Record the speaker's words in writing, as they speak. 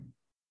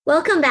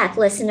Welcome back,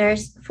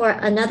 listeners, for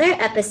another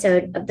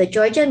episode of the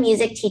Georgia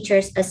Music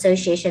Teachers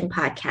Association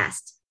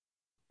podcast.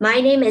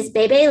 My name is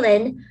Bebe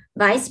Lin,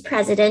 Vice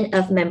President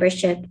of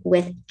Membership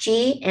with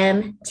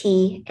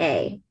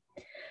GMTA.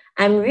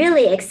 I'm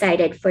really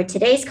excited for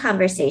today's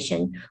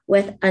conversation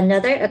with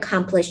another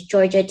accomplished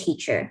Georgia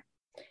teacher.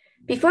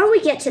 Before we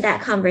get to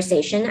that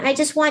conversation, I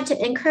just want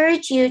to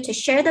encourage you to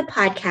share the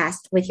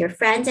podcast with your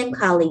friends and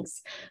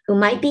colleagues who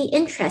might be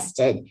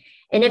interested.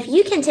 And if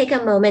you can take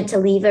a moment to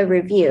leave a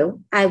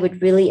review, I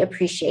would really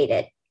appreciate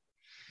it.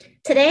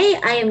 Today,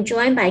 I am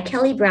joined by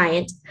Kelly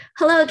Bryant.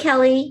 Hello,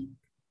 Kelly.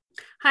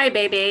 Hi,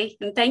 baby,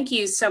 and thank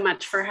you so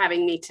much for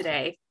having me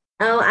today.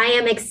 Oh, I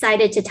am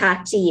excited to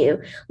talk to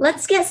you.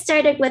 Let's get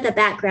started with a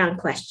background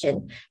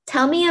question.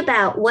 Tell me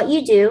about what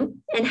you do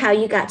and how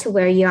you got to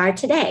where you are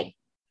today.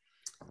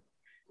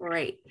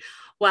 Great.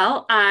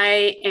 Well,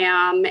 I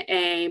am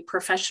a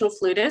professional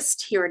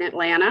flutist here in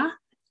Atlanta.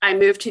 I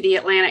moved to the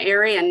Atlanta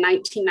area in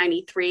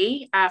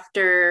 1993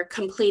 after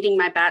completing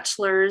my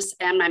bachelor's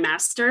and my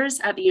master's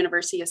at the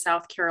University of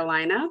South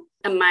Carolina.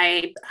 And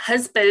my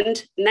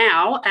husband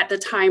now at the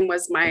time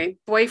was my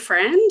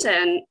boyfriend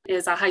and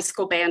is a high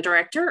school band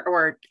director,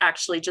 or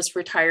actually just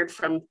retired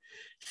from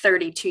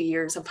 32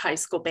 years of high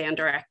school band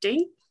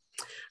directing.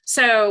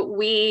 So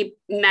we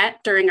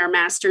met during our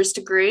master's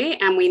degree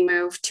and we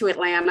moved to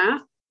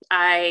Atlanta.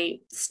 I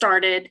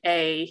started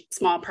a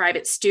small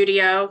private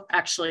studio.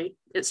 Actually,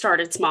 it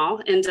started small,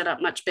 ended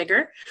up much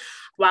bigger,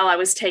 while I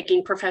was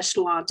taking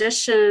professional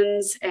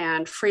auditions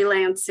and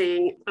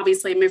freelancing.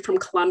 Obviously, I moved from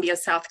Columbia,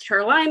 South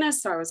Carolina,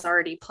 so I was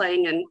already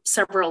playing in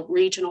several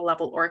regional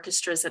level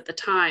orchestras at the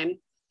time.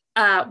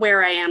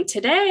 Where I am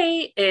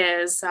today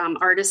is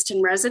artist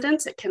in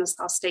residence at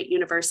Kennesaw State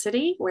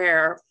University,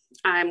 where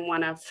I'm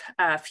one of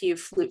a few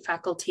flute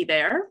faculty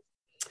there.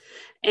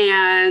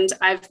 And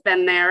I've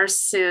been there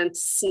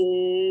since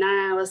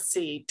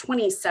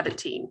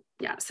 2017.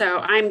 Yeah, so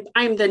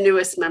I'm the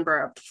newest member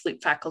of the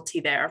flute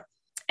faculty there.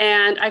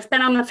 And I've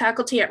been on the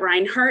faculty at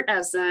Reinhardt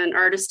as an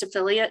artist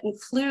affiliate in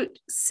flute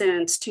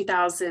since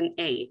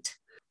 2008.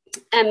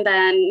 And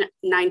then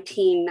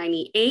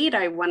 1998,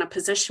 I won a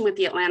position with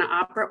the Atlanta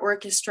Opera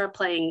Orchestra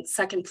playing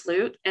second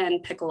flute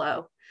and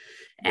piccolo.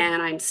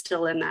 And I'm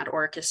still in that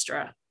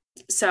orchestra.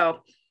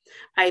 So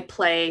I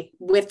play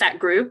with that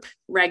group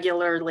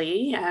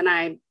regularly, and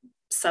I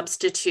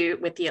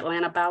substitute with the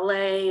Atlanta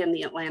Ballet and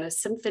the Atlanta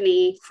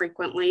Symphony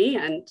frequently,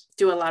 and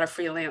do a lot of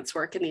freelance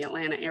work in the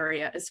Atlanta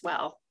area as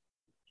well.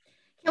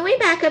 Can we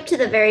back up to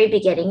the very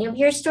beginning of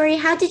your story?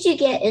 How did you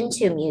get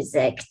into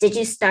music? Did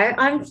you start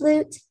on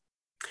flute?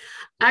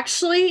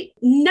 Actually,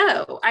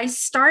 no. I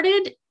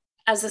started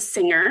as a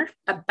singer,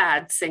 a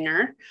bad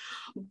singer,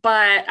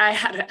 but I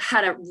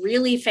had a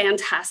really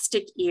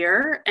fantastic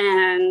ear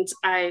and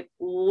I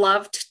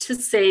loved to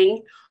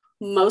sing,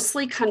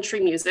 mostly country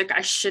music.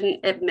 I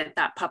shouldn't admit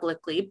that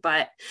publicly,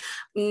 but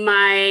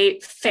my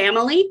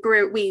family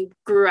we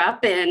grew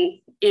up in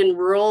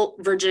rural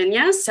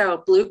Virginia.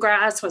 So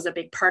bluegrass was a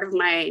big part of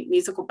my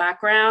musical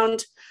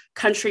background,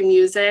 country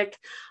music,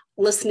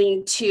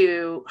 listening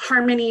to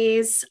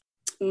harmonies.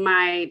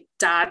 My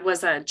dad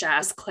was a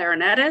jazz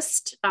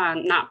clarinetist,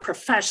 not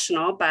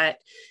professional, but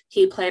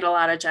he played a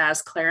lot of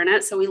jazz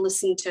clarinet. So we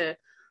listened to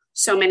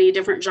so many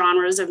different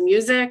genres of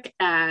music,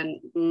 and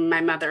my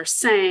mother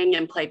sang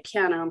and played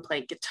piano and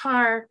played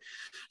guitar.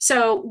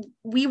 So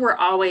we were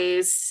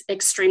always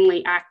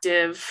extremely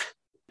active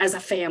as a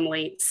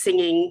family,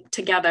 singing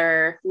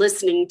together,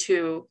 listening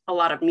to a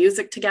lot of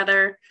music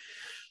together.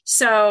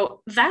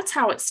 So that's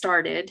how it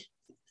started.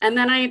 And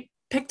then I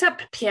picked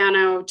up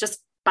piano just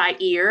by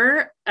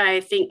ear. I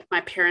think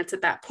my parents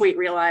at that point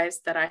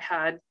realized that I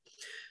had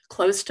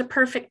close to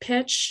perfect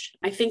pitch.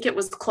 I think it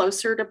was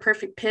closer to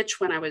perfect pitch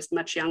when I was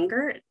much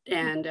younger.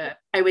 And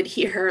I would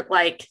hear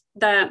like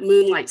the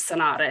Moonlight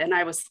Sonata, and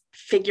I was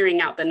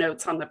figuring out the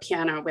notes on the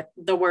piano with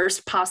the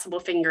worst possible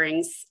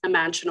fingerings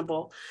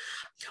imaginable.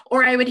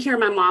 Or I would hear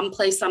my mom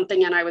play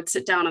something and I would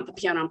sit down at the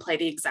piano and play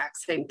the exact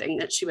same thing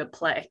that she would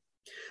play.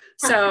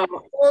 So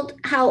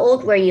how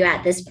old were you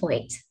at this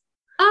point?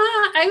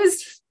 I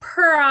was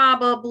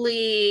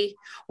probably,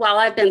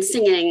 I've been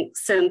singing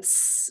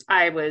since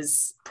I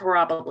was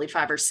probably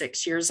 5 or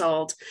 6 years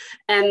old.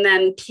 And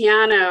then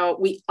piano,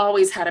 we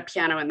always had a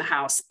piano in the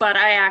house, but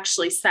I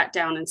actually sat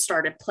down and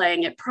started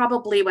playing it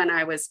probably when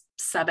I was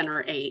 7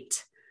 or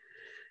 8.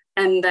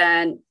 And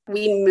then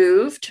we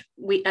moved.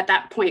 At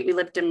that point, we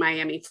lived in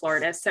Miami,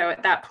 Florida. So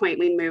at that point,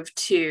 we moved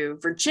to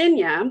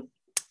Virginia.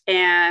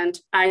 And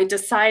I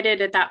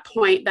decided at that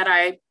point that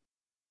I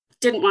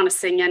didn't want to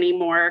sing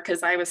anymore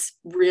because I was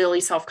really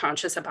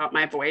self-conscious about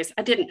my voice.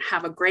 I didn't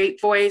have a great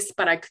voice,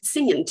 but I could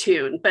sing in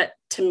tune. But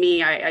to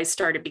me, I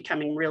started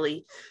becoming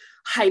really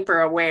hyper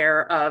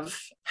aware of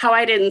how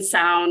I didn't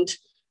sound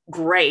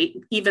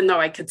great, even though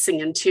I could sing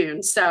in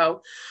tune.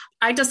 So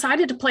I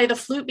decided to play the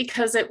flute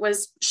because it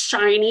was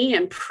shiny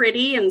and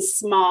pretty and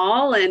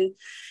small, and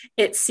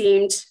it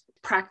seemed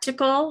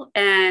practical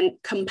and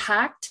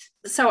compact.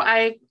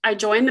 I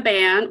joined the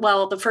band.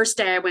 Well, the first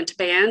day I went to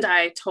band,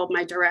 I told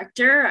my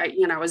director,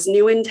 I was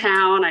new in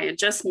town. I had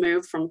just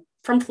moved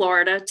from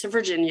Florida to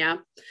Virginia.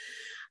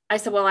 I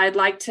said, well, I'd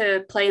like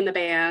to play in the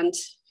band,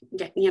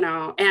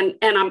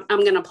 and I'm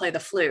going to play the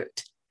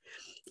flute.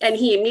 And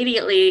he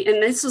immediately,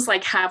 and this was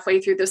like halfway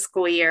through the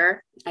school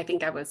year, I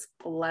think I was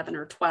 11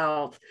 or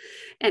 12.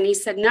 And he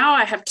said, no,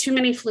 I have too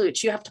many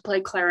flutes. You have to play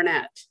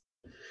clarinet.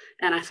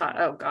 And I thought,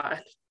 oh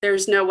God,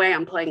 there's no way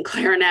I'm playing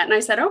clarinet. And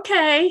I said,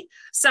 okay.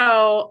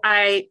 So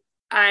I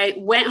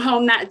went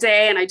home that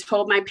day and I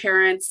told my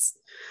parents,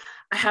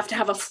 I have to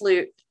have a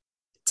flute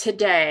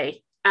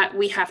today.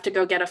 We have to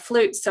go get a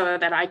flute so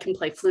that I can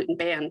play flute in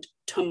band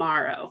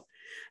tomorrow.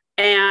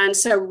 And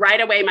so right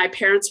away, my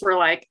parents were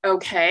like,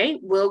 okay,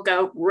 we'll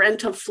go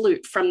rent a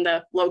flute from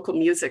the local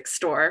music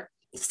store.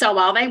 So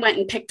while they went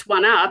and picked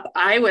one up,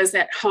 I was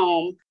at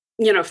home,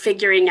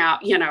 figuring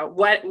out,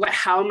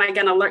 how am I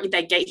going to learn?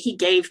 He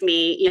gave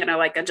me,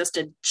 just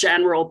a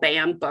general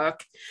band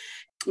book.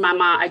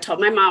 I told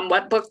my mom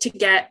what book to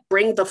get,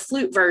 bring the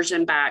flute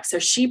version back. So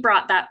she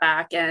brought that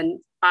back, and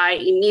I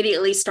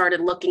immediately started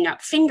looking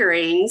up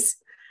fingerings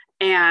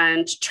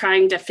and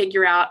trying to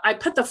figure out, I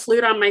put the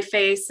flute on my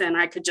face and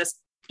I could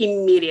just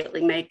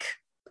immediately make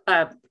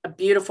a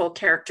beautiful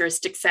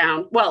characteristic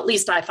sound. Well, at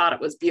least I thought it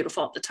was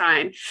beautiful at the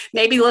time.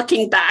 Maybe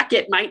looking back,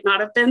 it might not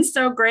have been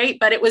so great,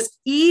 but it was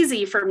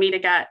easy for me to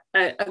get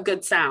a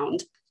good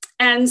sound.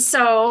 And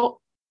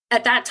so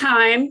at that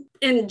time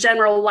in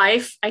general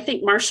life, I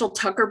think Marshall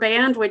Tucker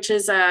Band, which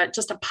is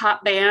just a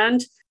pop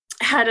band,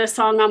 had a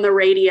song on the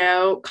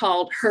radio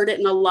called Heard It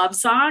in a Love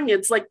Song.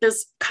 It's like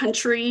this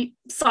country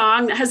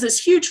song that has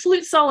this huge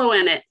flute solo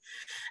in it.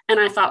 And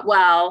I thought,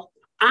 well,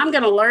 I'm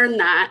going to learn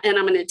that and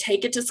I'm going to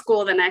take it to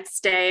school the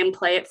next day and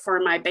play it for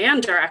my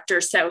band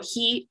director. So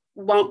he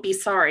won't be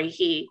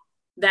sorry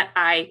that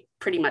I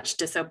pretty much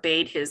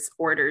disobeyed his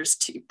orders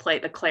to play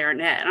the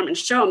clarinet. I'm going to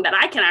show him that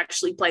I can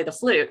actually play the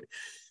flute.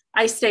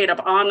 I stayed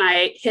up all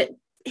night,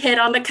 hit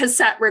on the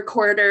cassette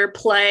recorder,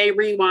 play,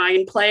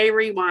 rewind,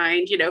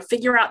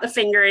 figure out the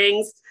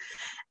fingerings.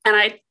 And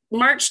I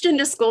marched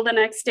into school the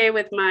next day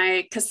with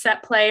my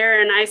cassette player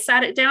and I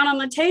sat it down on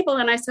the table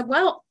and I said,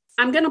 well,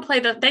 I'm going to play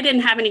they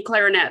didn't have any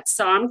clarinets,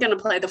 so I'm going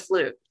to play the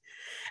flute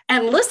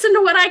and listen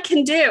to what I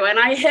can do. And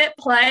I hit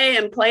play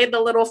and played the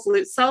little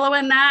flute solo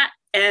in that.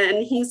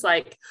 And he's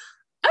like,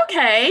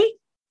 okay,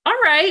 all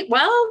right,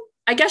 well,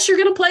 I guess you're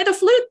going to play the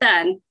flute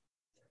then.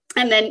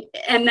 And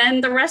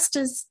then the rest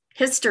is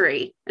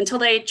history until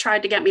they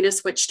tried to get me to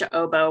switch to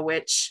oboe,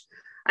 which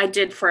I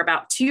did for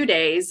about 2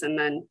 days. And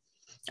then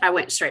I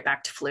went straight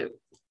back to flute.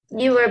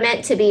 You were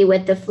meant to be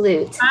with the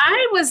flute.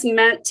 I was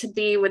meant to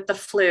be with the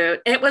flute.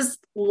 It was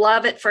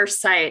love at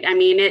first sight. I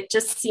mean, it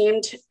just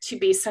seemed to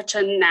be such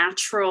a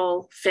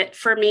natural fit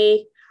for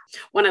me.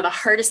 One of the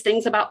hardest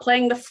things about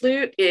playing the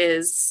flute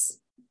is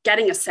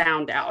getting a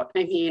sound out.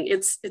 I mean,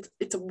 it's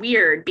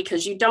weird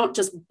because you don't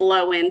just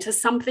blow into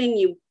something,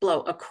 you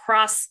blow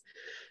across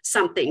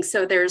something.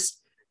 So there's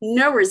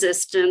no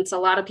resistance. A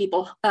lot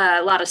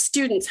of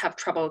students have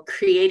trouble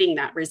creating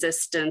that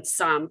resistance.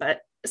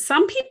 But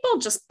some people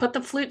just put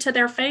the flute to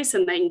their face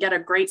and they can get a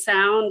great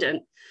sound.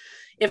 And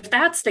if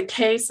that's the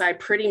case, I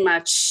pretty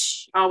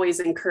much always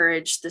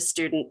encourage the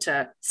student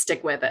to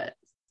stick with it.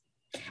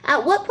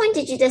 At what point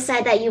did you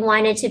decide that you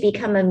wanted to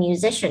become a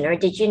musician, or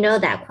did you know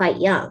that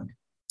quite young?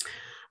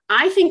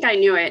 I think I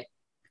knew it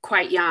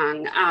quite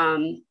young.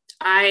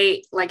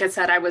 Like I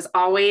said, I was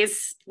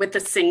always with the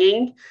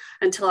singing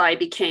until I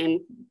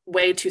became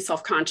way too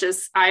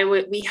self-conscious.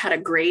 We had a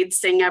grade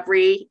sing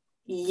every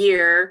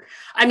year.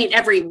 I mean,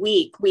 every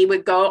week we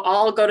would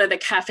all go to the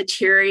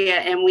cafeteria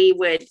and we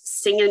would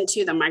sing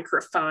into the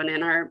microphone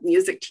and our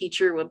music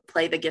teacher would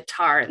play the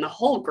guitar and the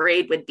whole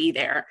grade would be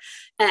there.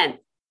 And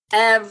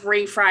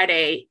every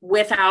Friday,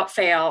 without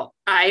fail,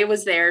 I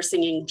was there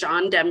singing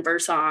John Denver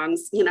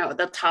songs, at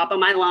the top of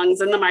my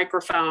lungs in the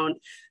microphone,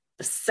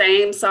 the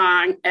same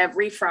song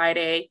every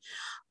Friday.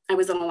 I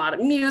was in a lot of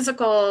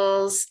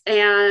musicals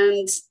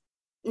and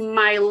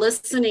my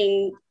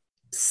listening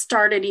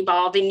started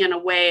evolving in a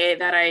way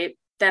that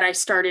I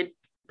started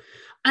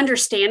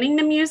understanding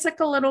the music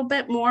a little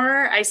bit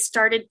more. I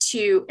started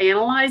to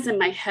analyze in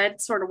my head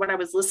sort of what I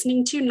was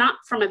listening to, not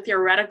from a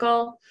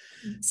theoretical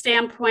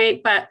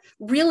standpoint, but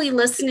really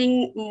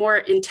listening more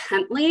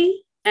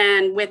intently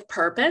and with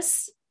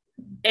purpose.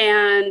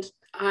 And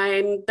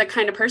I'm the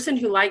kind of person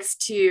who likes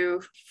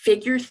to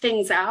figure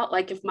things out.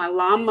 Like if my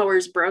lawnmower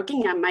is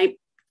broken, I might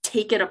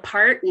take it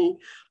apart and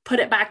put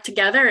it back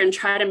together and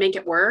try to make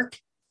it work.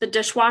 The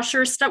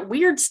dishwasher stuff,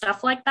 weird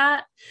stuff like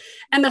that.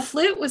 And the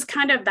flute was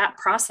kind of that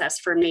process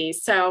for me.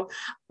 So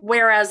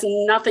whereas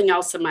nothing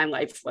else in my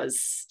life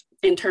was,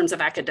 in terms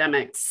of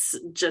academics,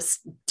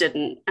 just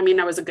didn't, I mean,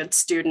 I was a good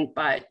student,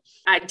 but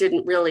I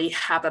didn't really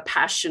have a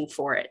passion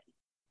for it.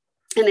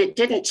 And it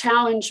didn't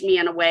challenge me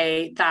in a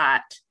way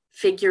that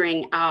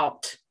figuring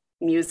out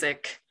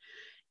music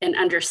and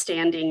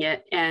understanding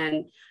it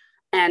and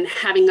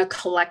having a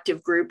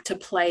collective group to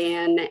play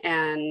in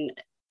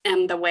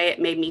and the way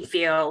it made me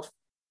feel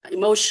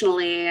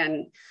emotionally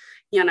and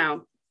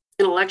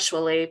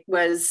intellectually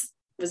was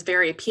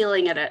very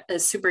appealing at a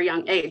super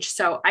young age.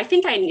 So I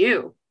think I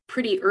knew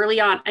pretty early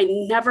on. I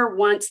never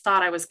once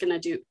thought I was going to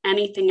do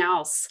anything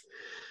else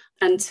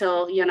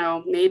until,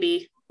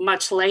 maybe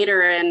much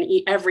later. And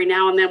every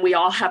now and then we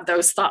all have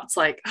those thoughts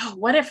like, oh,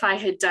 what if I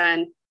had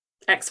done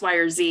X, Y,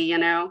 or Z,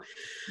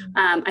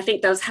 I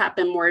think those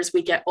happen more as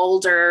we get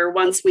older,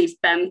 once we've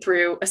been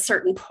through a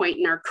certain point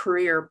in our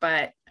career.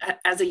 But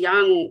as a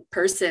young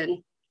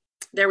person,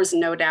 there was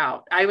no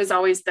doubt. I was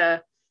always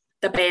the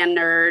band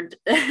nerd,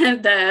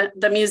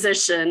 the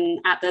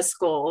musician at the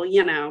school,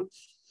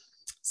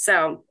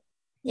 So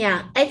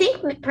yeah, I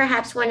think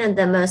perhaps one of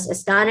the most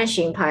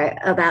astonishing part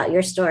about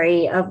your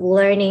story of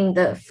learning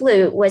the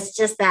flute was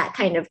just that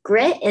kind of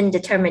grit and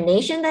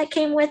determination that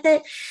came with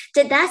it.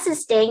 Did that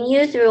sustain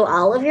you through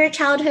all of your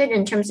childhood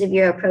in terms of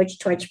your approach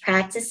towards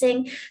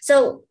practicing?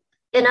 So,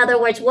 in other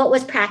words, what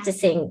was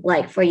practicing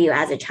like for you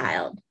as a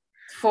child?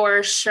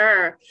 For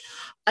sure.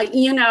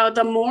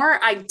 The more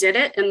I did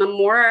it and the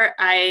more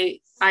I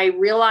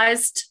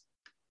realized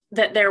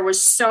that there was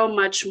so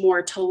much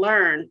more to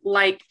learn.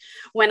 Like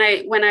when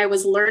I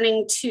was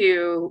learning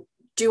to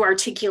do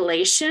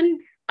articulation,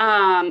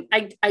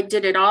 I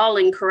did it all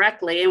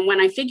incorrectly. And when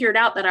I figured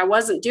out that I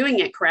wasn't doing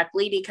it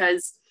correctly,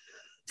 because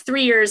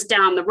 3 years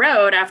down the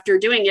road after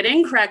doing it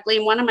incorrectly,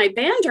 one of my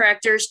band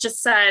directors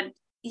just said,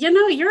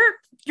 you're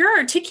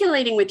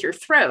articulating with your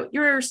throat.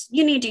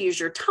 You need to use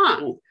your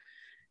tongue.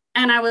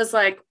 And I was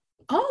like,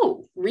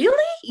 oh,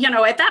 really?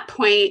 At that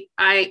point,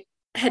 I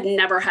had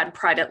never had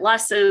private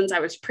lessons. I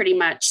was pretty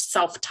much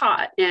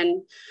self-taught.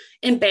 And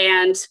in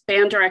band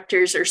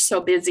directors are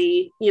so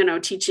busy,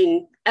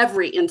 teaching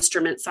every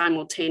instrument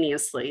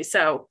simultaneously.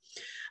 So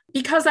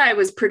because I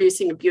was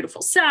producing a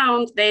beautiful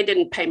sound, they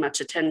didn't pay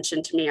much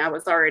attention to me. I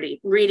was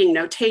already reading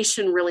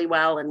notation really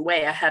well and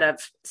way ahead of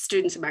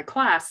students in my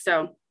class.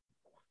 So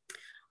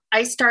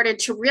I started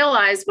to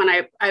realize when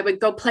I would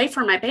go play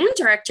for my band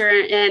director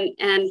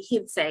and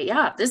he'd say,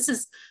 yeah, this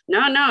is,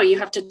 no, you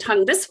have to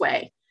tongue this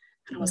way.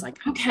 And I was like,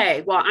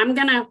 okay, well, I'm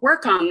going to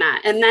work on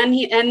that. And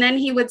then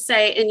he would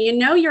say, and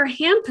your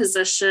hand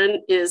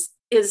position is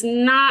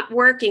not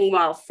working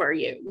well for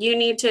you. You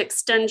need to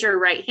extend your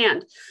right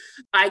hand.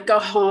 I'd go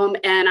home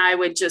and I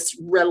would just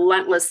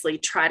relentlessly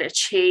try to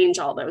change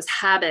all those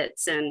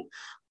habits and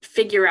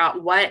figure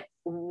out what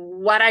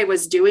I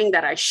was doing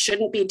that I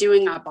shouldn't be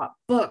doing. I bought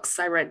books.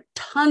 I read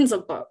tons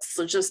of books.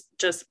 So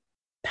just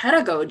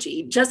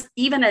pedagogy, just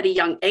even at a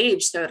young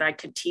age so that I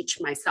could teach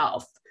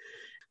myself.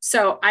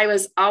 So I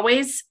was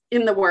always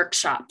in the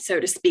workshop,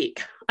 so to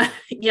speak.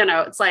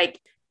 It's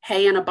like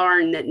hay in a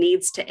barn that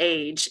needs to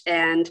age.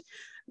 And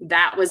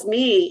that was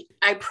me.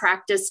 I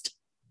practiced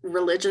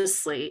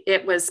religiously.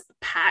 It was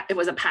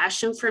a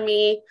passion for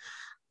me.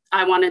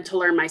 I wanted to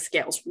learn my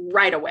scales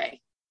right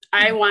away.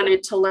 I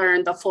wanted to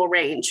learn the full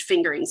range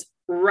fingerings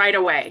right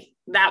away.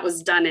 That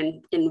was done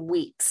in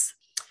weeks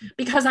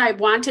because I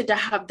wanted to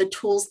have the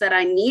tools that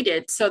I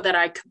needed so that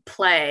I could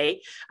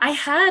play. I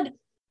had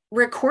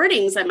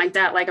recordings that my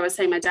dad, like I was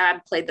saying, my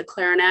dad played the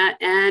clarinet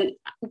and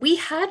we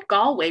had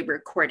Galway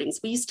recordings.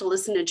 We used to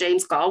listen to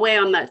James Galway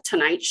on the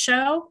Tonight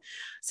Show.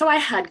 So I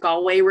had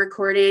Galway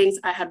recordings.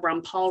 I had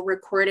Rumpel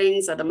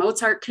recordings of the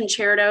Mozart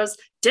concertos,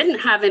 didn't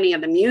have any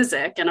of the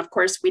music. And of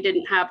course we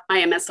didn't have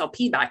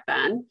IMSLP back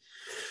then.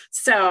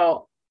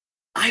 So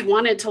I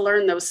wanted to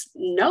learn those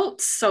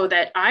notes so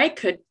that I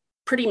could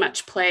pretty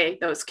much play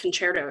those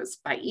concertos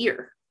by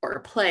ear or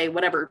play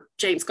whatever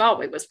James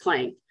Galway was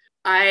playing.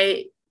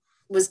 I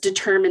was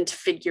determined to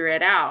figure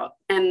it out.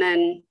 And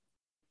then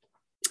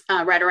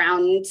right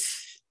around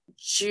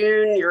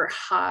junior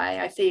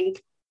high, I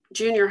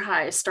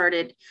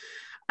started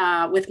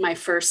with my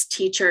first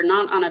teacher,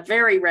 not on a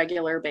very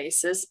regular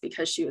basis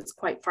because she was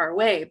quite far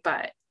away,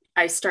 but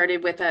I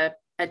started with a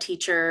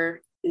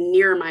teacher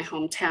near my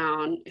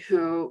hometown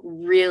who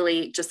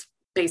really just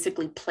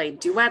basically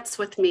played duets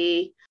with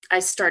me. I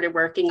started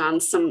working on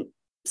some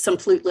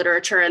flute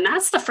literature. And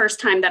that's the first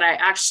time that I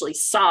actually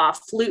saw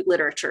flute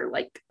literature,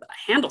 like a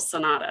Handel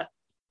sonata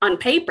on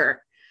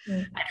paper.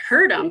 I'd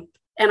heard them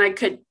and I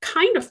could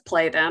kind of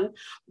play them,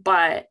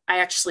 but I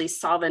actually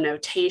saw the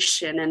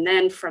notation. And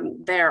then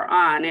from there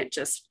on, it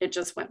just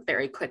went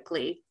very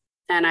quickly.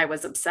 And I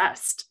was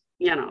obsessed,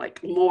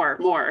 like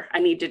more, I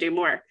need to do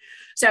more.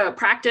 So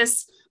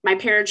practice, my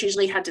parents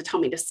usually had to tell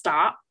me to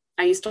stop.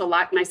 I used to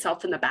lock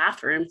myself in the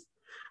bathroom.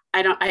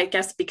 I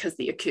guess because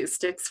the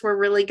acoustics were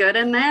really good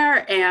in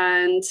there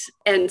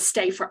and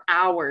stay for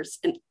hours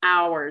and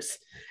hours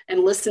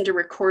and listen to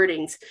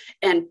recordings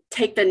and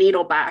take the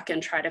needle back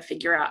and try to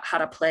figure out how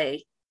to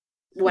play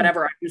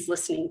whatever I was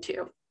listening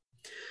to.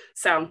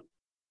 So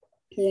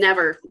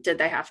never did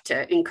they have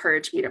to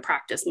encourage me to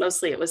practice.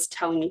 Mostly it was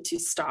telling me to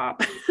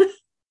stop.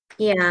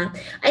 Yeah,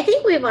 I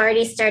think we've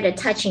already started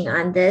touching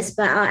on this,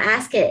 but I'll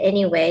ask it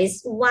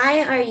anyways.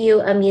 Why are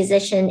you a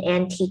musician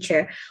and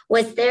teacher?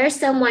 Was there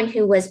someone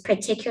who was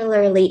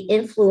particularly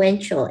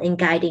influential in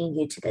guiding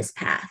you to this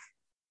path?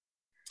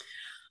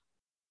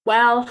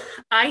 Well,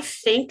 I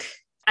think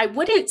I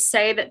wouldn't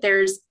say that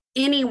there's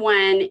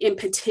anyone in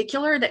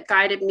particular that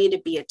guided me to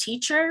be a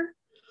teacher,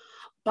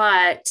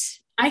 but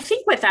I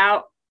think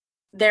without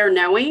their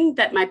knowing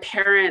that my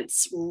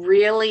parents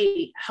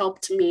really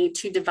helped me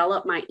to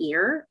develop my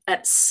ear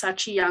at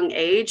such a young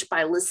age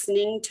by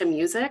listening to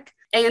music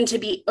and to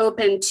be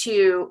open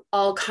to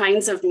all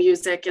kinds of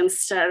music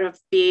instead of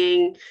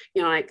being,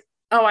 like,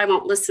 oh, I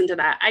won't listen to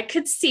that. I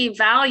could see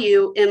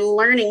value in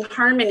learning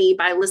harmony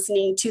by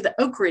listening to the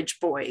Oak Ridge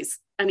Boys.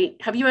 I mean,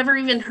 have you ever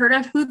even heard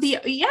of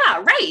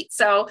yeah, right.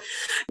 So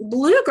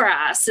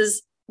bluegrass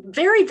is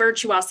very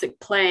virtuosic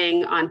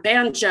playing on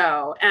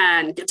banjo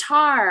and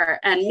guitar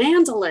and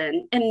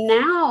mandolin. And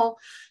now,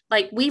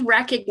 like, we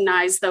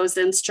recognize those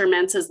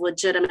instruments as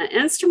legitimate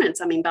instruments.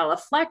 I mean, Bella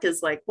Fleck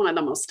is like one of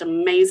the most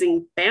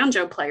amazing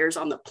banjo players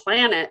on the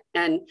planet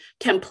and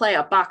can play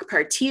a Bach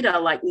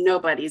partita like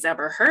nobody's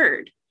ever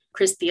heard.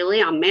 Chris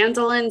Thile on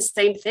mandolin,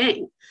 same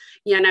thing,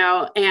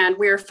 and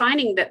we're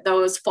finding that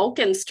those folk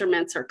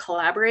instruments are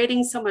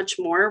collaborating so much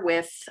more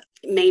with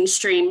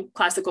mainstream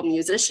classical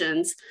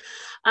musicians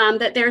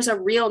that there's a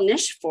real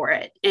niche for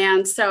it.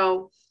 And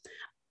so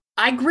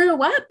I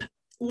grew up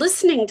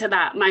listening to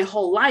that my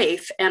whole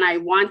life, and I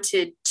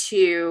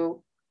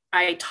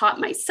taught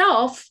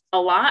myself a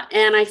lot.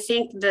 And I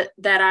think that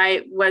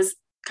I was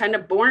kind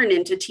of born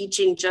into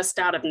teaching just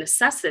out of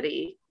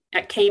necessity.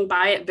 I came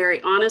by it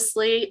very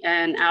honestly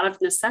and out of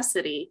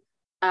necessity.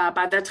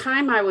 By the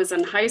time I was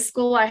in high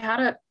school, I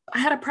had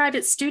a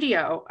private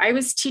studio. I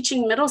was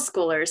teaching middle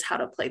schoolers how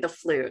to play the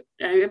flute.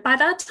 And by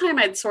that time,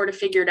 I'd sort of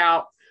figured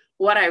out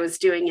what I was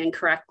doing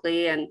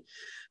incorrectly and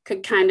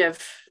could kind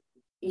of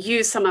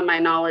use some of my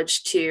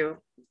knowledge to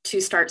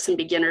start some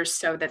beginners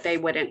so that they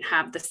wouldn't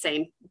have the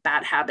same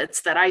bad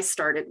habits that I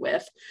started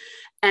with.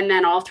 And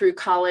then all through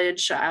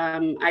college,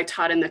 I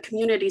taught in the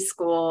community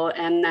school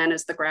and then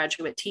as the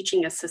graduate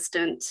teaching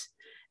assistant.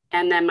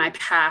 And then my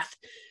path,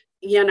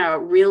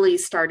 really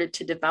started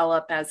to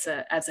develop as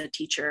a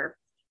teacher.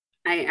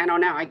 I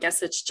don't know, I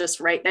guess it's just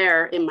right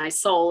there in my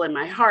soul and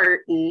my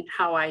heart and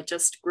how I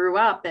just grew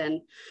up.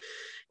 And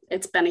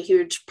it's been a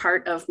huge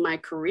part of my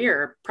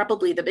career,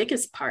 probably the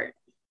biggest part.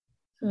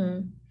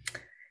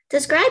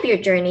 Describe your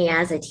journey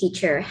as a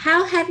teacher.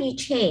 How have you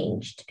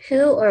changed?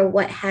 Who or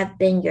what have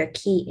been your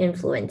key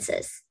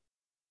influences?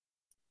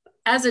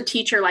 As a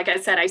teacher, like I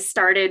said, I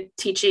started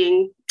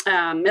teaching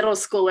middle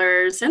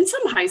schoolers and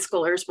some high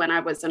schoolers when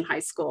I was in high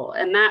school,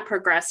 and that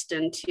progressed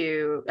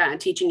into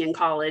teaching in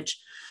college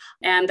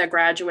and the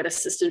graduate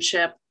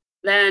assistantship.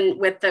 Then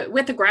with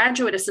the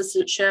graduate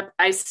assistantship,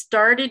 I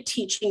started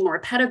teaching more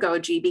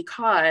pedagogy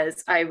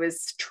because I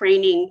was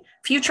training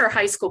future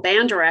high school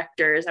band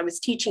directors. I was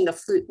teaching the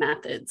flute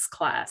methods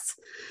class.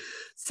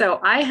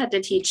 So I had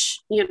to teach,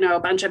 a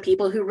bunch of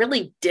people who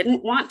really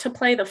didn't want to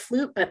play the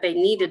flute, but they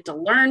needed to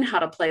learn how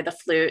to play the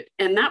flute.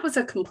 And that was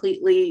a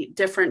completely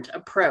different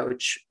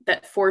approach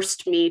that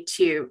forced me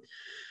to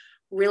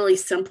really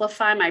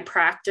simplify my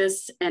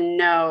practice and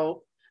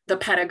know the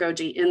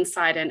pedagogy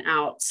inside and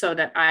out so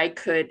that I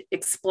could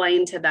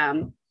explain to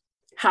them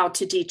how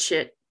to teach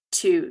it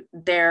to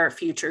their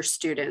future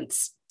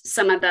students.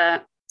 Some of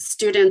the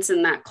students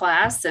in that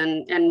class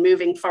and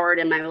moving forward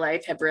in my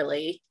life have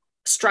really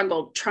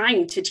struggled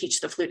trying to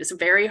teach the flute. It's a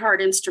very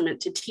hard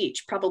instrument to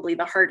teach, probably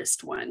the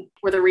hardest one.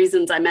 For the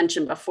reasons I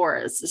mentioned before,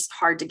 it's just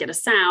hard to get a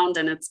sound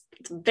and it's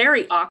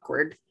very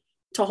awkward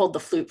to hold the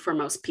flute for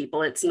most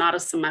people. It's not a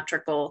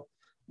symmetrical,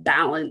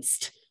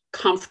 balanced,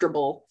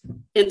 comfortable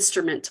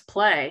instrument to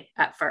play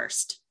at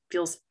first.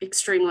 Feels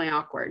extremely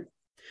awkward.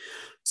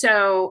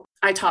 So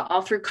I taught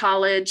all through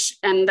college.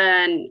 And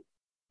then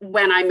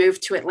when I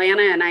moved to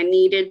Atlanta and I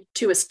needed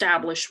to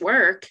establish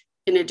work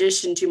in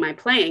addition to my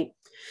playing,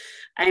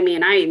 I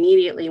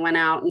immediately went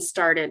out and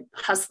started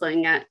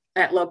hustling at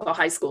local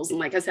high schools. And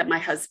like I said, my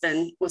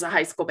husband was a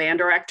high school band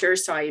director.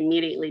 So I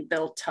immediately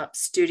built up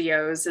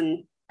studios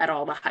and at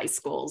all the high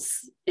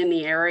schools in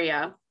the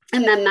area.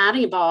 And then that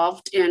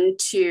evolved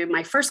into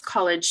my first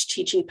college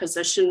teaching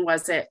position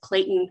was at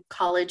Clayton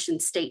College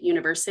and State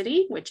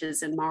University, which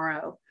is in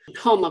Morrow,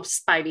 home of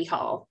Spivey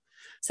Hall.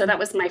 So that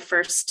was my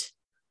first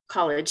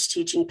college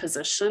teaching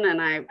position.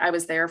 And I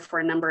was there for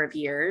a number of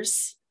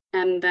years.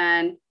 And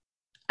then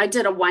I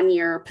did a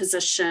 1-year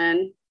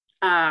position,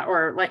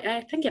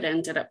 I think it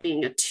ended up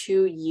being a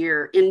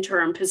 2-year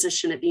interim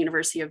position at the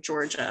University of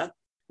Georgia,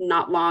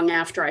 not long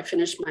after I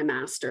finished my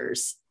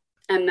master's.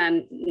 And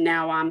then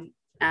now I'm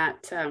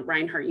at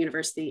Reinhardt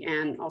University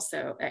and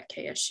also at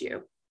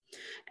KSU.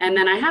 And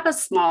then I have a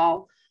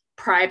small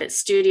private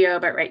studio,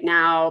 but right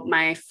now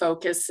my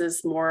focus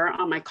is more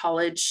on my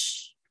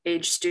college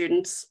age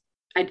students.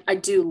 I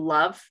do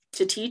love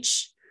to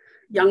teach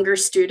younger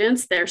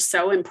students. They're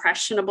so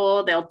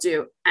impressionable. They'll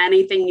do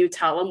anything you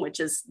tell them, which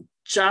is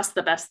just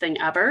the best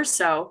thing ever.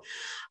 So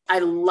I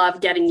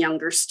love getting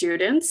younger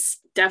students,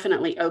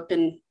 definitely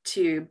open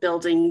to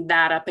building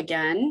that up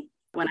again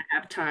when I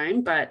have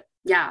time. But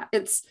yeah,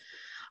 it's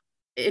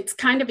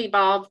kind of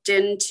evolved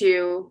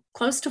into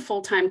close to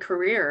full-time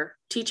career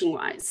teaching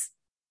wise.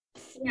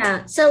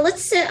 Yeah. So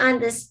let's sit on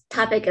this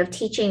topic of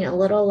teaching a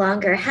little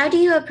longer. How do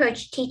you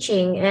approach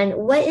teaching and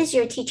what is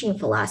your teaching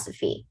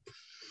philosophy?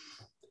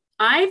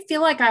 I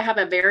feel like I have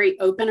a very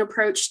open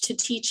approach to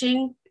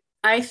teaching.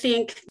 I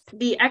think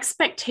the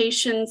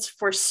expectations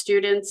for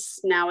students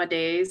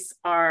nowadays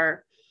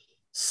are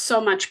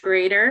so much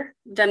greater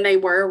than they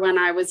were when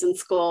I was in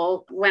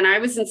school. When I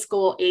was in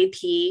school,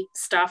 AP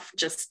stuff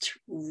just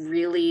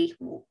really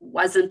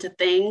wasn't a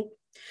thing.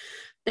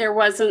 There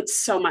wasn't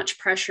so much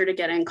pressure to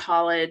get in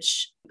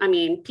college. I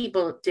mean,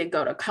 people did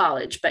go to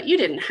college, but you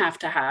didn't have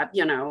to have,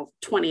 20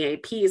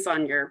 APs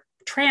on your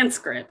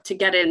transcript to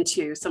get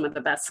into some of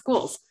the best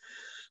schools.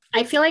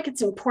 I feel like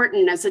it's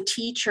important as a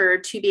teacher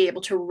to be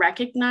able to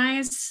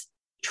recognize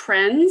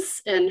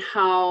trends and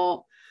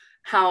how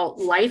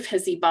life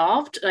has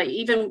evolved.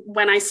 Even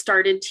when I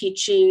started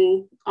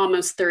teaching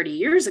almost 30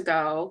 years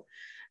ago,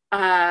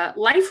 life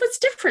was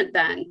different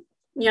then.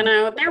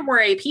 There were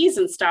APs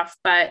and stuff,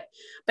 but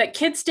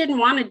kids didn't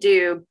want to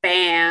do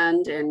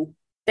band and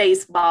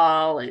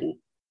baseball and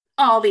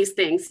all these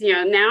things.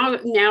 Now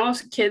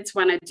kids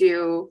want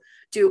to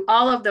do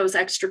all of those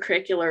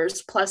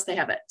extracurriculars, plus they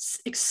have an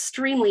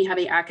extremely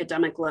heavy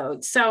academic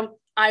load. So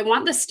I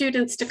want the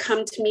students to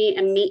come to me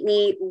and meet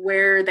me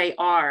where they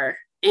are,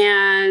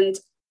 and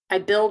I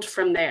build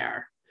from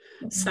there.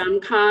 Mm-hmm. Some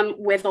come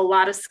with a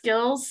lot of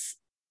skills.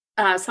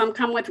 Some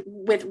come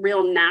with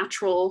real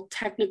natural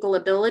technical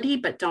ability,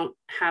 but don't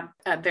have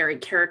a very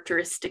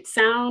characteristic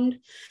sound.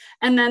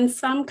 And then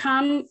some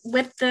come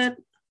with the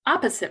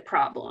opposite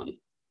problem.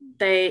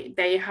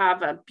 They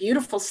have a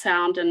beautiful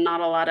sound and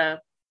not a lot of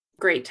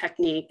great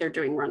technique. They're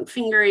doing wrong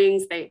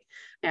fingerings. They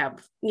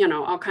have,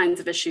 all kinds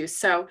of issues.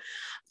 So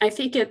I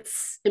think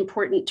it's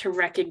important to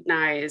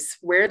recognize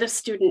where the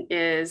student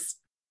is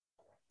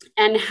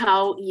and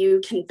how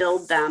you can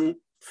build them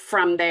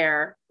from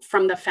there,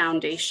 from the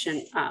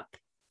foundation up.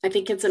 I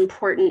think it's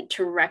important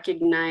to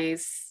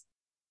recognize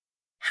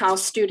how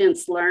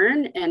students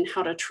learn and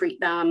how to treat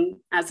them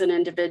as an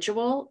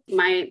individual.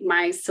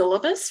 My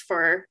syllabus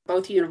for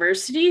both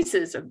universities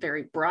is a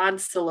very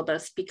broad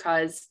syllabus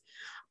because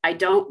I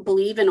don't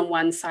believe in a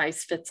one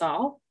size fits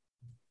all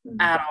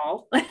at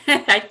all.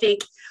 I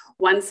think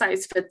one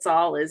size fits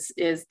all is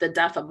the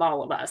death of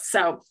all of us.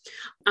 So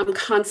I'm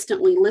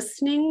constantly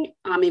listening,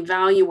 I'm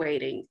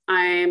evaluating,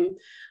 I'm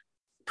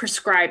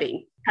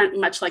prescribing,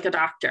 much like a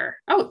doctor.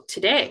 Oh,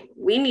 today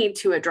we need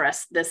to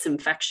address this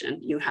infection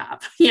you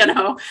have,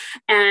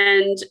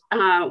 and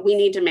we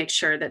need to make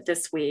sure that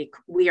this week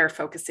we are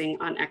focusing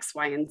on X,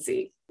 Y, and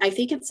Z. I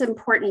think it's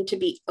important to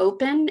be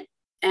open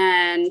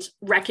and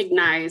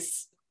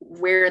recognize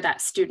where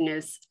that student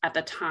is at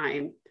the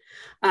time.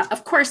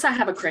 Of course, I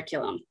have a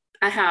curriculum.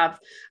 I have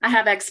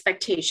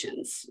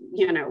expectations.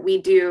 We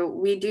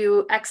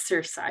do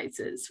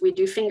exercises, we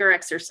do finger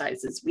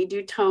exercises, we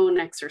do tone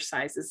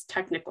exercises,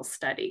 technical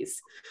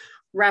studies,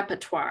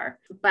 repertoire.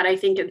 But I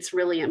think it's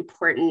really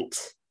important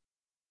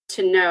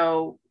to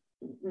know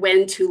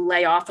when to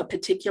lay off a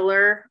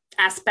particular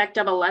aspect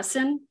of a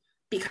lesson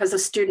because a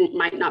student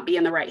might not be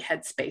in the right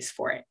headspace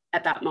for it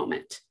at that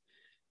moment.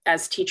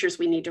 As teachers,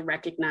 we need to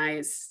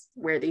recognize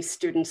where these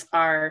students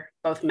are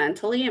both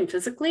mentally and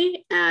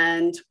physically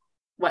and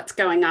what's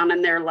going on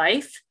in their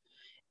life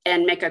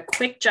and make a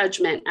quick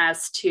judgment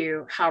as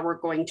to how we're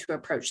going to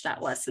approach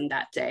that lesson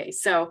that day.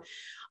 So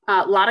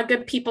a lot of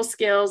good people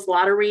skills, a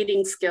lot of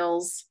reading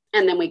skills,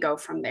 and then we go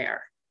from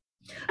there.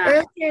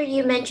 Earlier,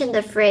 you mentioned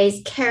the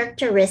phrase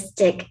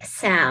characteristic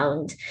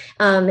sound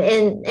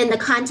in the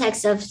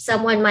context of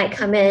someone might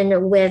come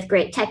in with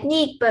great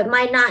technique, but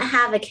might not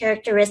have a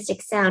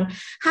characteristic sound.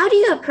 How do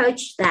you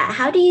approach that?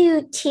 How do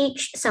you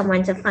teach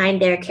someone to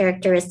find their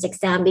characteristic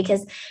sound?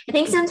 Because I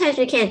think sometimes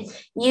we can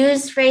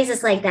use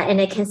phrases like that and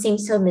it can seem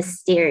so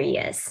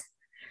mysterious.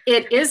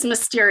 It is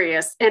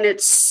mysterious and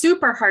it's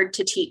super hard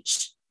to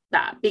teach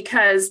that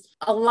because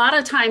a lot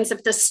of times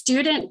if the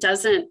student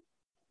doesn't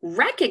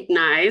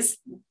recognize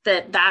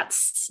that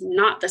that's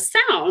not the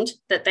sound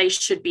that they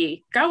should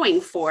be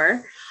going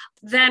for,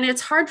 then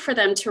it's hard for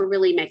them to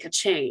really make a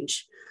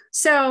change.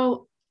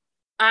 So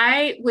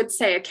I would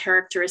say a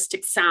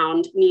characteristic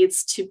sound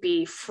needs to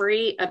be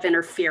free of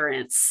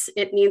interference.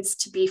 It needs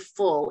to be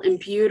full and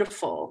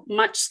beautiful,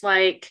 much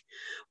like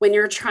when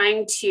you're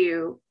trying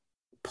to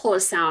pull a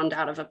sound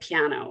out of a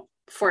piano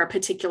for a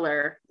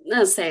particular,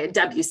 let's say a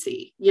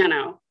Debussy, you're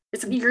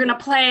going to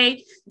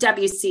play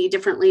Debussy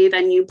differently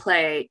than you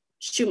play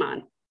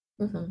Schumann,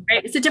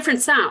 right? It's a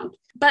different sound,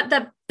 but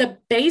the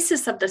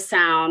basis of the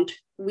sound,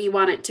 we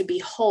want it to be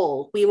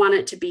whole. We want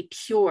it to be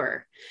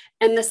pure.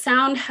 And the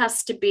sound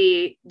has to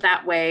be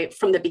that way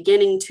from the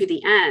beginning to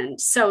the end.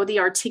 So the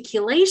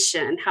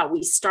articulation, how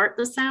we start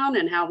the sound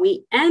and how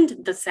we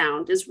end the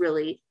sound is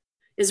really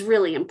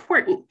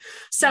important.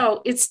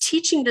 So it's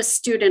teaching the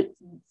student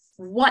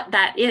what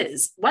that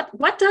is.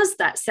 What does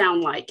that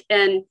sound like?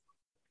 And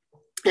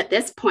at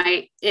this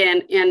point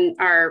in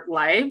our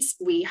lives,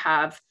 we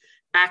have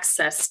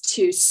access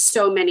to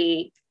so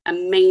many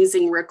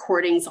amazing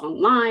recordings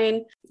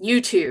online,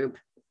 YouTube.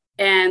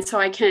 And so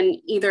I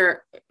can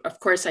either, of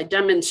course, I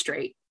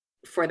demonstrate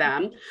for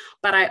them,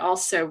 but I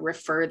also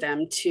refer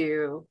them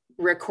to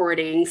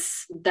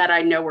recordings that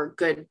I know are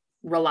good,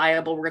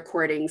 reliable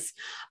recordings.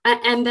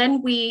 And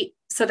then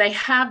so they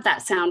have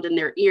that sound in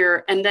their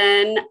ear. And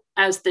then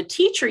as the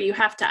teacher, you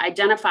have to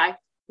identify,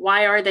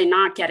 why are they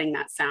not getting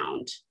that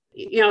sound?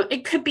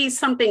 It could be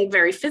something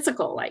very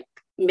physical, like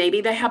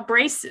maybe they have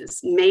braces,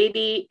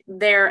 maybe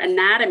their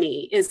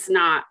anatomy is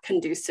not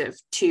conducive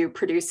to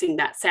producing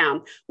that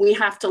sound. We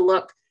have to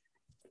look,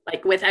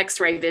 like with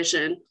X-ray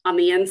vision on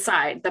the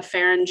inside, the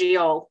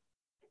pharyngeal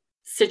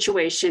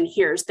situation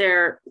here.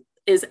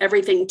 Is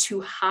everything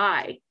too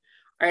high?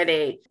 Are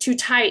they too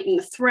tight in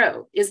the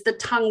throat? Is the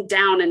tongue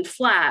down and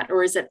flat,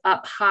 or is it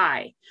up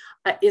high?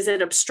 Is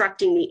it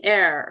obstructing the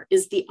air?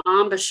 Is the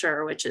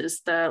embouchure, which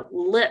is the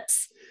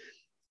lips,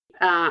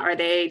 are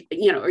they,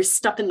 are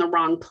stuck in the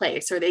wrong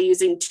place? Are they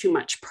using too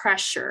much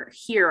pressure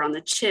here on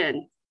the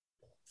chin?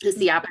 Is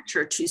the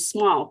aperture too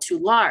small, too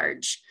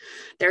large?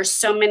 There's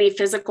so many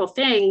physical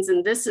things,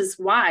 and this is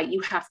why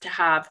you have to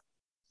have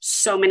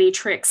so many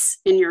tricks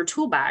in your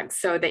tool bag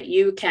so that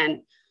you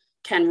can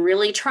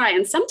really try.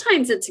 And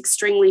sometimes it's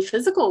extremely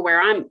physical,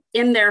 where I'm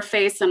in their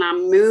face and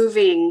I'm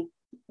moving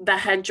the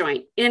head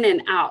joint in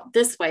and out,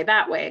 this way,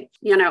 that way,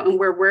 and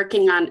we're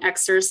working on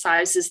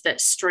exercises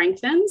that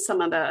strengthen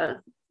some of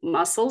the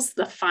muscles,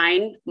 the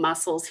fine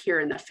muscles here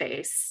in the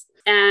face.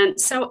 And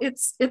so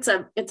it's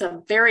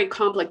a very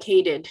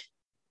complicated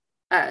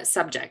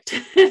subject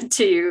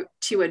to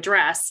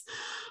address.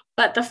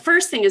 But the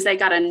first thing is they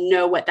got to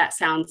know what that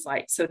sounds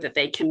like so that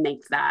they can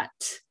make that,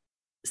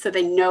 so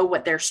they know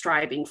what they're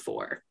striving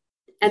for.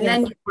 And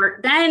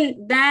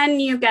then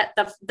you get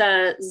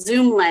the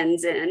zoom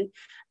lens in,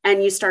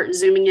 and you start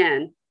zooming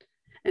in.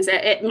 And so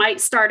it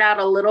might start out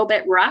a little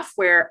bit rough,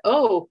 where,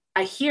 oh,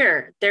 I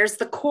hear there's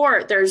the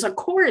core. There's a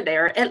core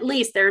there. At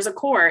least there's a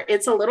core.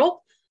 It's a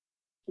little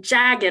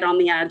jagged on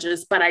the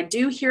edges, but I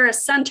do hear a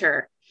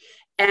center.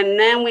 And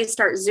then we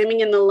start zooming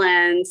in the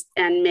lens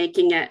and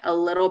making it a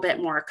little bit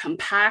more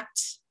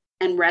compact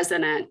and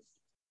resonant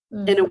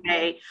in a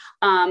way.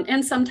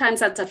 And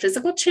sometimes that's a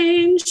physical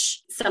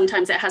change.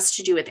 Sometimes it has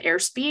to do with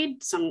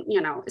airspeed.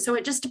 So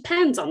it just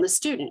depends on the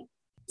student.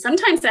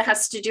 Sometimes it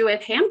has to do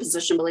with hand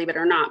position, believe it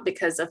or not,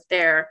 because if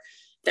their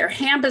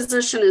hand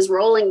position is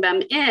rolling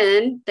them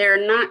in,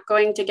 they're not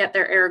going to get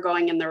their air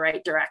going in the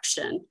right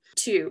direction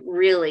to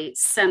really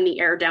send the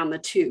air down the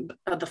tube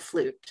of the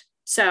flute.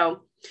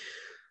 So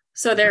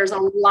there's a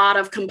lot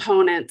of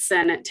components,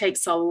 and it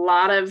takes a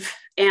lot of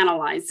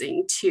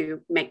analyzing to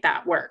make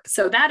that work.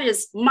 So that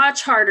is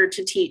much harder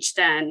to teach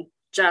than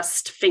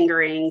just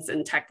fingerings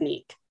and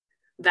technique.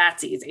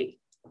 That's easy.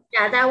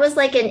 Yeah, that was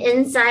like an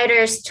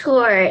insider's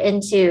tour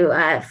into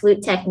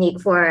flute technique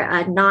for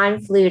a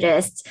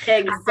non-flutist.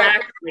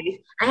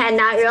 Exactly. I had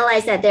not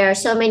realized that there are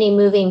so many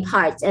moving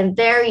parts and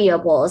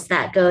variables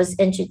that goes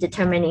into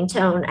determining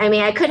tone. I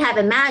mean, I could have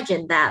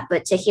imagined that,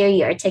 but to hear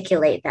you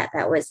articulate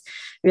that was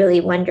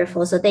really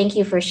wonderful. So thank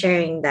you for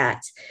sharing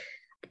that.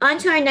 On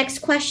to our next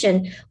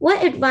question.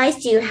 What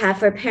advice do you have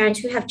for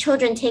parents who have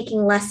children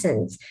taking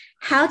lessons?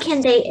 How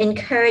can they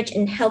encourage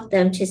and help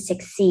them to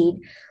succeed?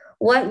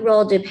 What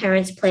role do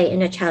parents play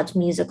in a child's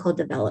musical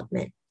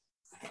development?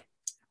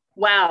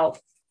 Wow.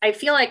 I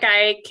feel like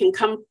I can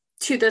come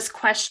to this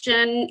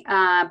question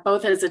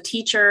both as a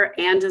teacher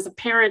and as a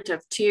parent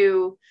of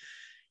two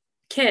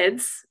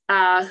kids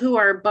who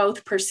are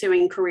both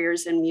pursuing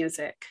careers in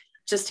music.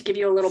 Just to give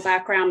you a little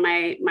background,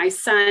 my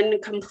son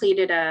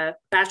completed a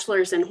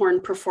bachelor's in horn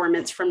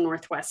performance from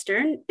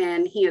Northwestern,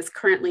 and he is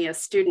currently a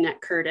student at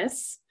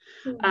Curtis,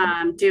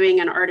 doing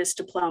an artist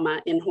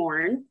diploma in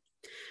horn.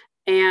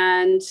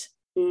 And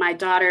my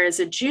daughter is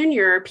a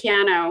junior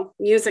piano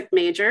music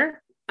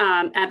major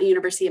at the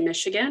University of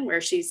Michigan, where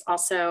she's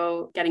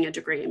also getting a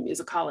degree in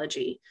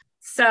musicology.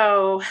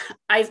 So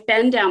I've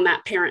been down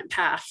that parent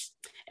path.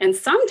 And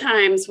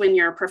sometimes when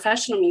you're a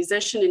professional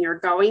musician and you're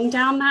going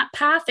down that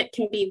path, it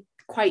can be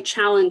quite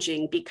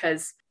challenging,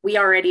 because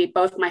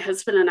both my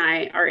husband and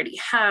I already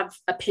have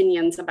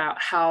opinions about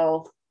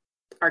how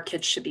our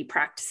kids should be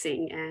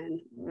practicing and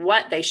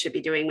what they should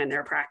be doing when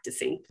they're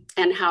practicing,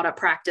 and how to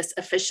practice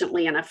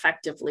efficiently and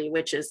effectively,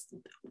 which is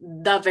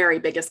the very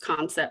biggest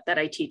concept that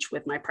I teach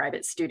with my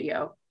private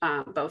studio,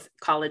 both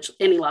college,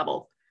 any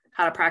level,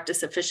 how to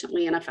practice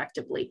efficiently and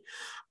effectively.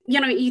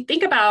 You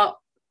think about,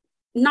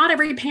 not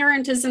every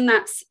parent is in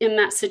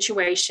that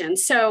situation.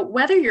 So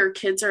whether your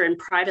kids are in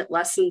private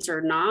lessons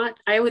or not,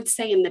 I would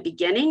say in the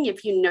beginning,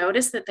 if you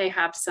notice that they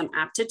have some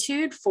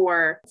aptitude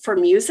for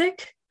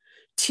music,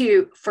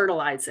 to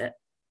fertilize it,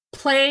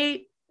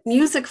 play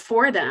music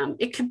for them.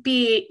 It could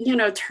be,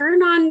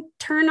 turn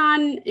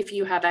on, if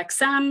you have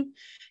XM,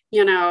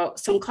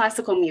 some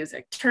classical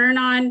music, turn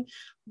on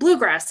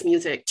bluegrass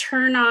music,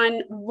 turn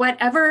on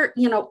whatever,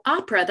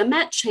 opera, the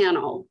Met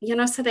channel,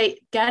 so they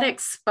get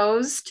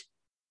exposed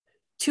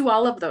to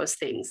all of those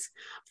things.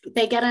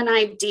 They get an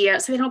idea,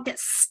 so they don't get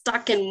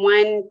stuck in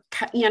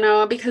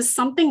one, because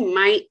something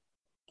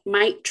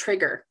might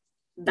trigger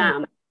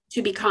them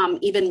to become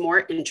even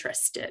more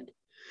interested.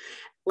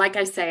 like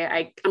I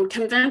say, I'm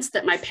convinced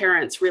that my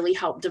parents really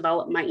helped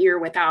develop my ear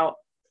without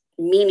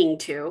meaning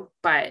to,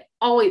 but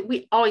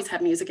we always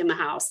have music in the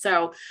house.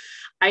 So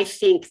I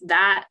think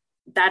that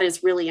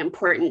is really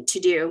important to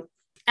do.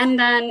 And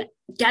then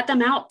get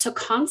them out to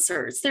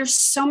concerts. There's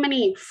so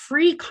many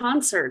free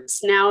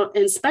concerts now,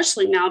 and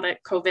especially now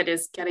that COVID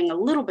is getting a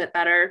little bit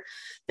better,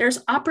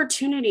 there's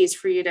opportunities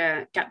for you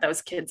to get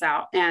those kids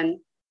out and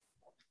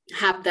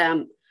have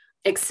them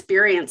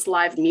experience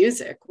live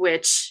music,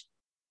 which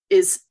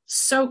is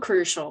so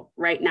crucial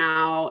right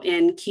now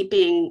in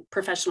keeping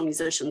professional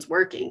musicians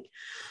working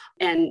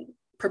and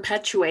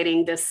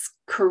perpetuating this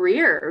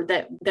career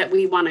that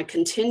we want to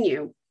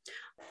continue.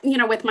 You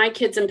know, with my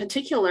kids in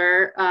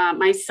particular,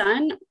 my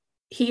son,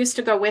 he used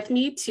to go with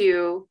me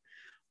to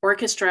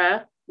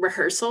orchestra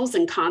rehearsals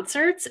and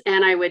concerts,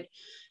 and I would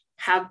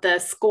have the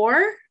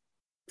score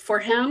for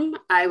him.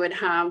 I would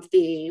have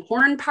the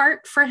horn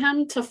part for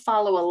him to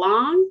follow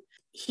along.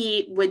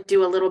 He would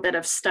do a little bit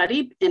of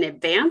study in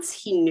advance.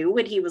 He knew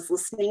what he was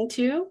listening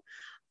to.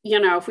 You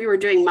know, if we were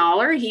doing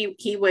Mahler,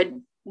 he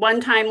would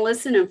one time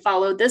listen and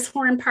follow this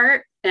horn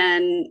part,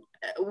 and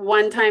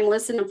one time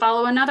listen and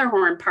follow another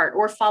horn part,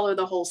 or follow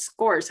the whole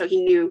score. So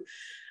he knew,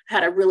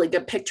 had a really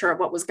good picture of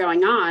what was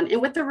going on.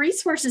 And with the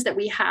resources that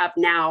we have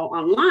now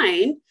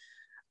online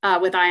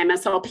with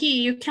IMSLP,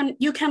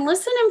 you can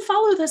listen and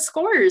follow the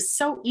scores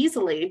so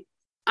easily.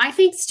 I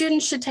think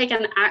students should take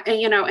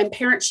and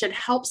parents should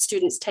help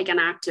students take an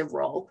active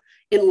role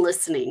in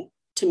listening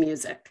to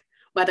music,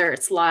 whether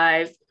it's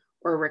live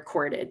or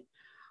recorded.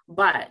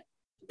 But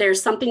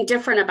there's something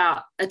different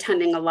about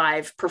attending a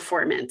live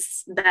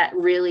performance that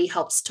really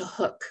helps to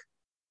hook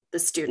the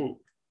student.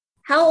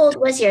 How old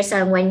was your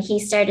son when he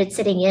started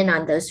sitting in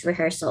on those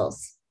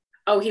rehearsals?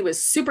 Oh, he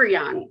was super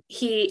young.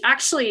 He's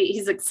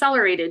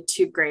accelerated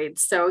 2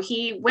 grades. So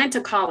he went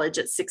to college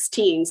at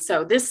 16.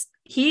 So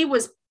he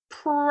was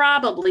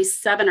probably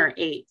 7 or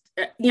 8.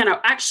 You know,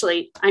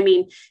 actually, I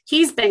mean,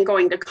 he's been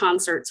going to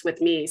concerts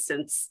with me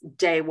since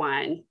day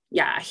one.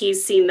 Yeah,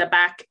 he's seen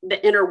the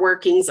inner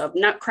workings of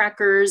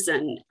nutcrackers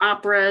and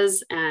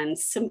operas and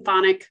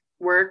symphonic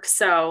work.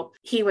 So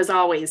he was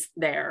always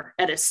there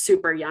at a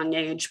super young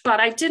age. But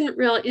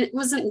it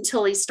wasn't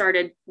until he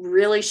started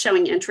really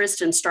showing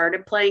interest and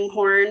started playing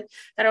horn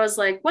that I was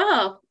like,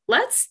 well,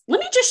 let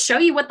me just show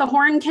you what the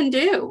horn can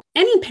do.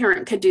 Any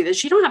parent could do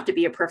this. You don't have to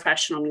be a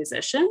professional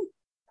musician.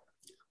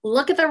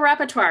 Look at the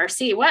repertoire.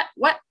 See what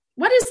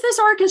is this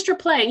orchestra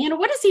playing? You know,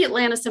 what is the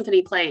Atlanta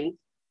Symphony playing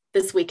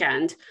this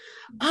weekend?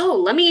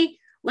 Oh, let me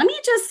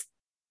just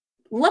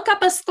look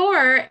up a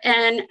score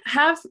and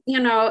have, you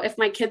know, if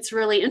my kid's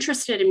really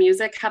interested in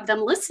music, have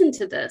them listen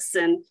to this.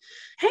 And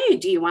hey,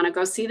 do you want to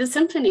go see the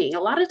symphony? A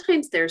lot of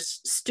times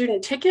there's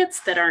student tickets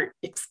that aren't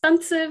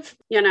expensive.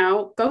 You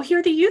know, go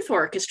hear the youth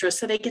orchestra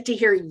so they get to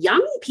hear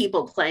young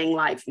people playing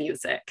live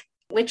music,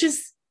 which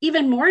is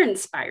even more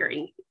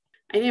inspiring.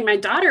 I think my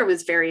daughter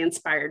was very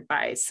inspired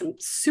by some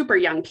super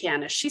young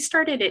pianists. She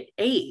started at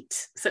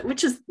 8,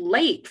 which is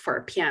late for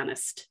a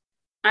pianist.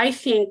 I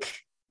think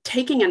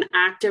taking an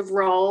active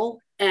role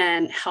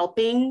and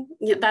helping,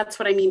 that's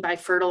what I mean by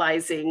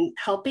fertilizing,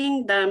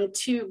 helping them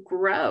to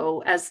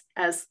grow as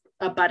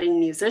a budding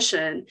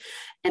musician.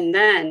 And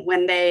then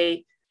when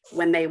they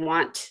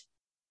want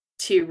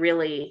to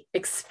really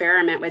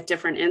experiment with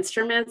different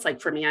instruments. Like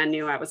for me, I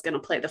knew I was going to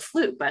play the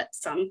flute, but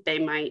they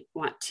might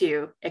want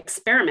to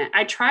experiment.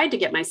 I tried to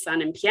get my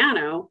son in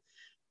piano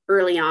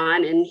early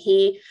on, and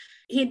he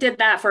did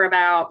that for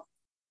about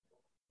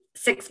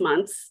 6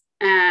 months.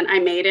 And I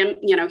made him,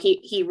 you know,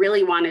 he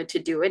really wanted to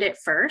do it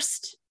at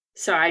first.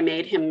 So I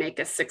made him make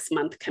a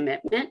 6-month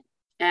commitment.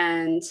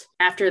 And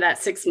after that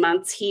 6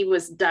 months, he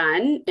was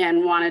done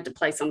and wanted to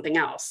play something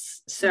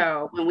else.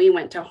 So when we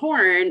went to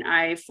horn,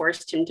 I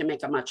forced him to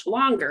make a much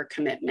longer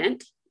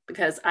commitment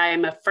because I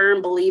am a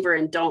firm believer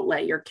in don't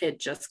let your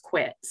kid just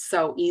quit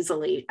so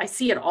easily. I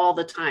see it all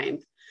the time.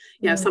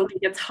 You know, something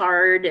gets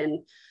hard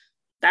and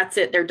that's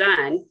it, they're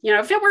done. You know,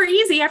 if it were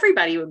easy,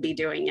 everybody would be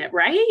doing it,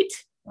 right?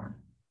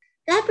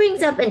 That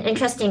brings up an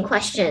interesting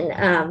question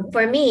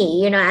for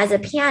me. You know, as a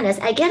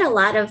pianist, I get a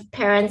lot of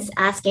parents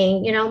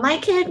asking, you know, my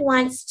kid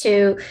wants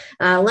to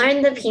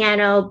learn the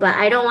piano, but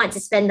I don't want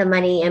to spend the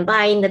money in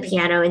buying the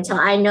piano until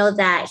I know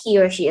that he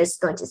or she is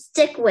going to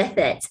stick with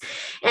it.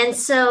 And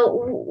so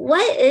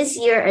what is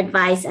your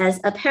advice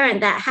as a parent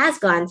that has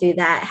gone through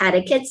that, had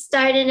a kid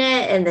start in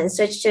it and then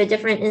switch to a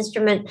different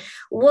instrument?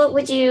 What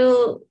would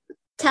you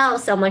tell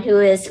someone who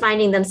is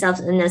finding themselves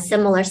in a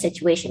similar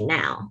situation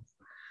now?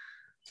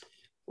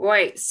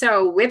 Right.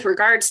 So with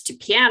regards to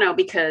piano,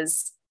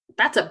 because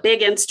that's a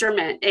big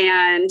instrument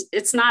and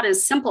it's not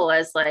as simple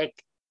as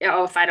like,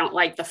 oh, if I don't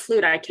like the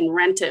flute, I can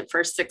rent it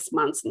for 6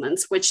 months and then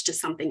switch to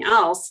something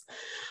else.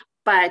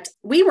 But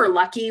we were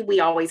lucky. We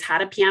always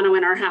had a piano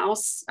in our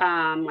house.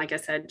 Like I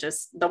said,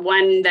 just the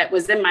one that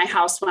was in my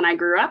house when I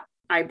grew up,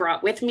 I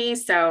brought with me.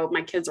 So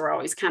my kids were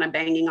always kind of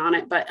banging on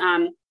it. But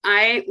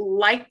I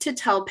like to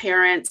tell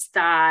parents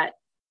that,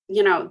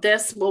 you know,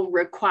 this will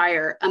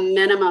require a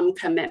minimum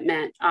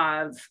commitment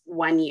of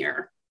 1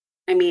 year.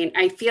 I mean,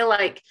 I feel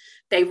like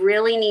they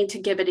really need to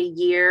give it a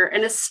year,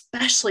 and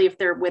especially if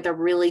they're with a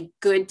really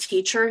good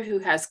teacher who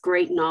has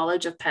great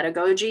knowledge of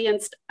pedagogy.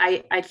 And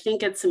I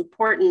think it's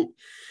important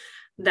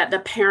that the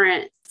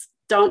parents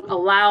don't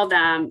allow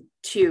them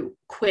to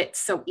quit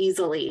so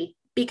easily,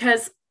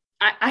 because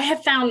I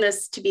have found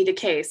this to be the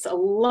case. A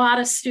lot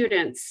of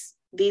students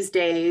these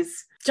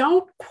days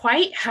don't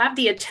quite have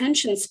the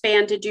attention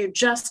span to do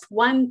just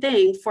one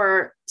thing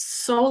for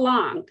so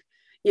long.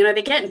 You know,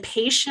 they get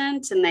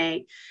impatient,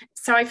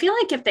 so I feel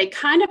like if they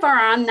kind of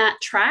are on that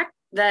track,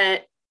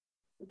 that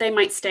they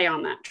might stay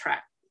on that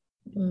track.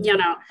 Mm-hmm. You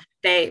know,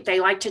 they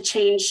like to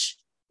change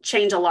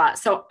a lot.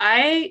 So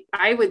I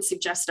would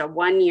suggest a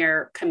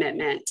 1-year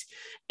commitment.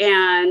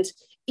 And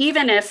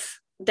even if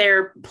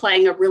they're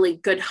playing a really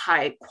good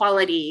high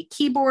quality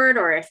keyboard,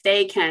 or if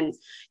they can,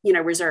 you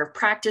know, reserve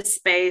practice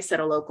space at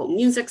a local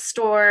music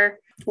store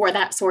or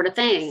that sort of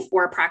thing,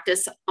 or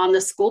practice on the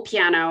school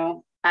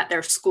piano at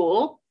their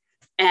school,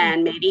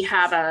 and maybe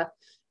have a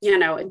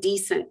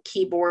decent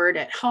keyboard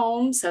at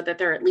home so that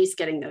they're at least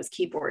getting those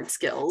keyboard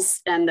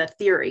skills and the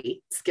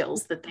theory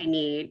skills that they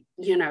need,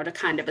 you know, to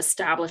kind of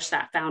establish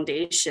that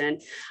foundation.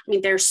 I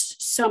mean, there's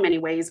so many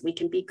ways we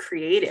can be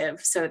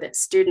creative so that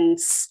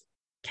students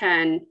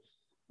can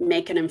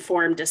make an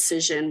informed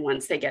decision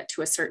once they get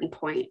to a certain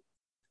point.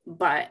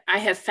 But I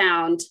have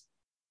found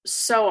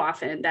so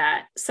often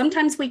that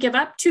sometimes we give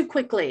up too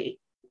quickly.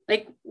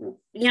 Like,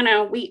 you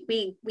know,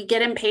 we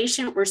get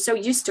impatient. We're so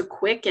used to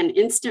quick and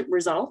instant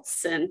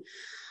results. And,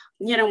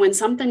 you know, when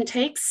something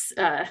takes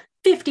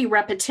 50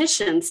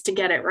 repetitions to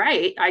get it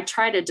right, I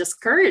try to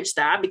discourage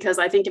that, because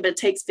I think if it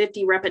takes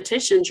 50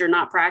 repetitions, you're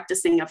not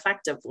practicing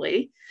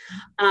effectively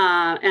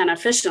and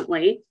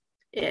efficiently.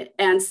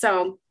 And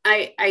so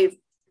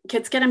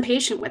kids get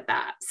impatient with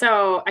that.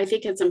 So I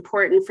think it's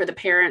important for the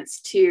parents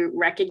to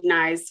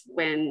recognize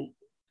when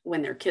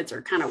their kids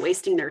are kind of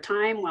wasting their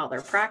time while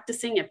they're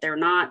practicing. If they're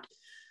not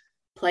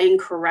playing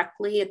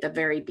correctly at the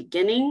very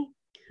beginning,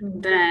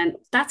 then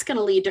that's going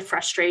to lead to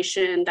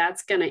frustration.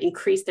 That's going to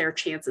increase their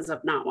chances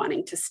of not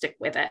wanting to stick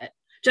with it.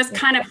 Just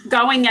kind of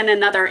going in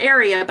another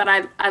area, but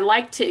I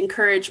like to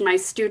encourage my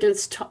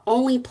students to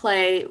only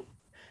play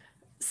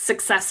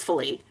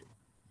successfully.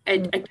 I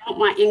don't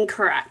want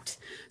incorrect.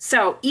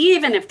 So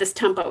even if this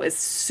tempo is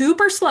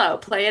super slow,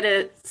 play it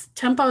at a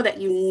tempo that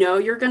you know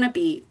you're going to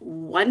be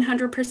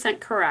 100%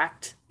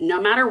 correct,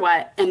 no matter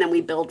what. And then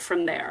we build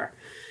from there.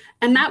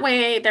 And that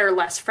way they're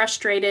less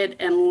frustrated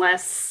and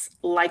less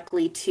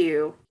likely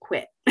to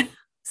quit.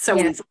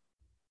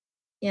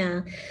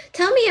 Yeah.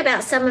 Tell me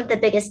about some of the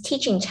biggest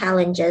teaching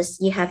challenges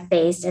you have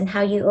faced and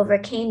how you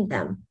overcame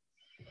them.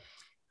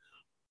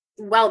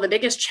 Well, the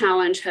biggest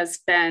challenge has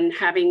been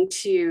having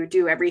to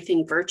do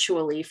everything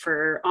virtually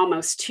for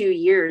almost 2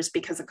 years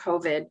because of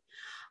COVID.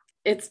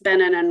 It's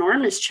been an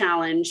enormous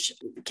challenge.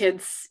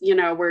 Kids, you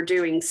know, we're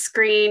doing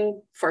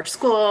screen for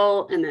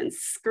school and then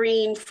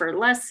screen for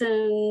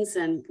lessons,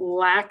 and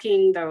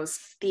lacking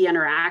the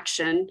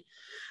interaction.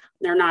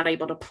 They're not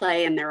able to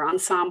play in their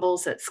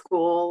ensembles at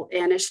school.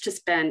 And it's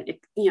just been,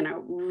 you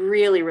know,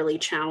 really, really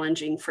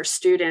challenging for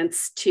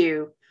students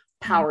to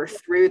power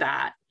through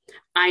that.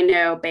 I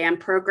know band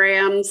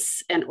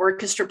programs and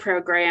orchestra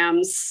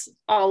programs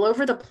all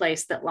over the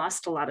place that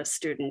lost a lot of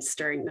students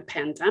during the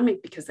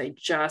pandemic because they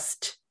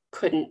just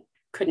couldn't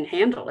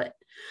handle it.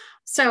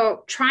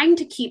 So trying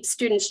to keep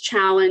students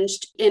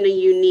challenged in a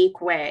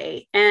unique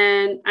way.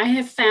 And I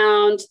have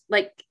found,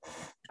 like,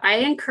 I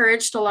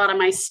encouraged a lot of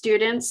my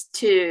students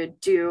to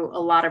do a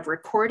lot of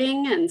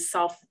recording and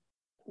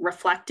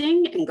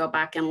self-reflecting and go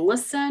back and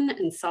listen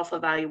and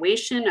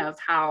self-evaluation of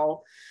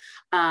how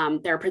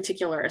their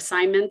particular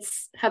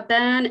assignments have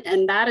been.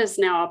 And that is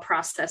now a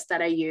process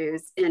that I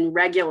use in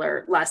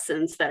regular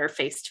lessons that are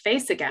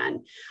face-to-face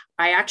again.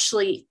 I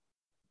actually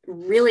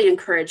really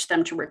encourage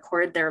them to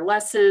record their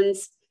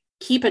lessons,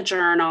 keep a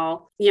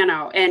journal, you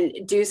know,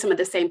 and do some of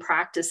the same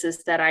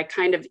practices that I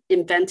kind of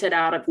invented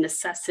out of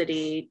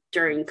necessity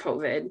during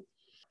COVID.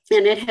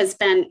 And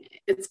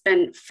it's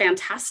been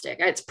fantastic.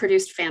 It's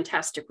produced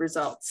fantastic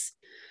results.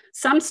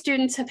 Some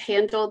students have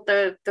handled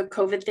the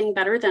COVID thing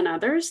better than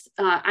others.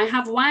 I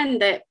have one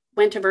that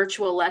went to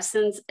virtual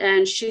lessons,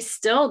 and she's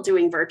still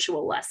doing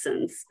virtual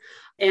lessons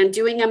and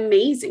doing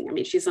amazing. I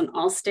mean, she's an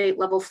all-state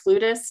level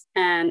flutist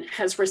and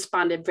has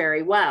responded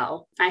very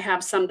well. I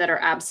have some that are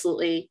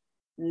absolutely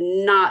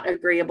not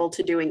agreeable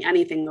to doing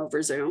anything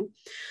over Zoom.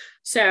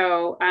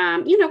 So,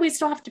 you know, we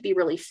still have to be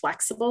really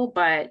flexible,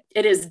 but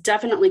it has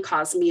definitely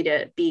caused me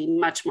to be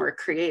much more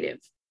creative.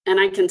 And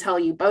I can tell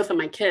you, both of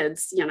my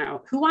kids, you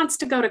know, who wants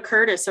to go to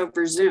Curtis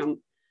over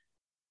Zoom?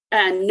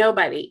 And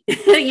nobody.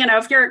 You know,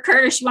 if you're at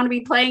Curtis, you want to be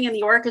playing in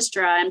the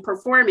orchestra and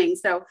performing.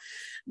 So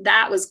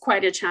that was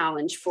quite a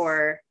challenge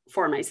for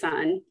my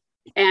son.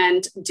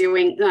 And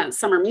doing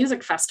summer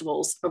music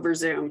festivals over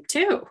Zoom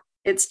too.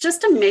 It's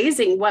just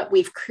amazing what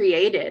we've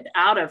created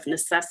out of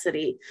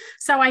necessity.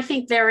 So I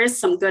think there is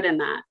some good in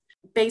that.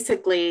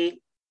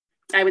 Basically,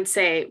 I would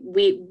say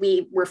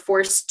we were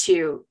forced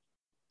to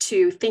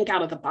think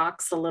out of the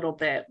box a little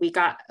bit. We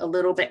got a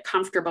little bit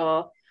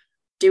comfortable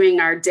doing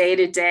our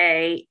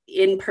day-to-day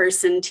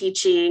in-person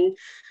teaching.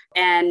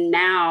 And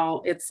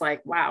now it's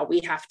like, wow, we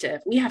have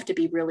to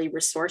be really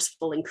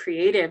resourceful and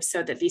creative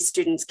so that these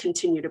students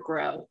continue to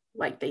grow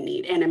like they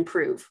need and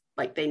improve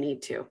like they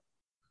need to.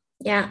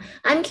 Yeah,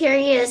 I'm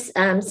curious,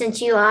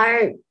 since you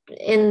are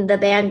in the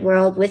band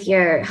world with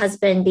your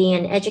husband being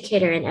an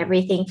educator and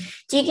everything,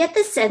 do you get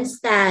the sense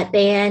that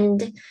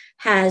band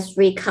has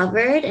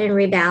recovered and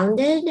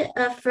rebounded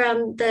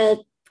from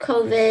the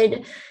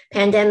COVID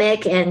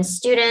pandemic, and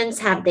students,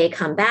 have they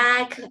come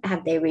back?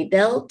 Have they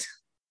rebuilt?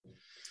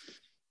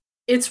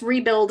 It's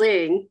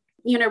rebuilding.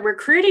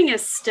 Recruiting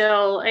is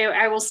still,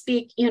 I will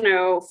speak,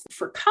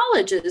 for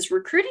colleges,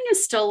 recruiting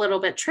is still a little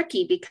bit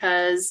tricky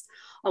because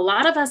a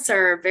lot of us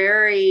are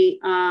very,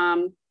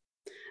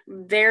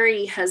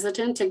 very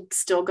hesitant to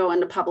still go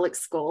into public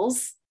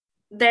schools.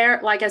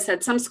 Like I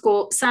said,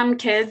 some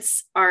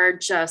kids are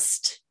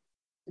just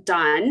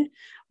done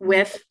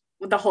with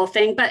the whole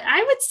thing. But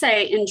I would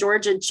say in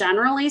Georgia,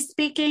 generally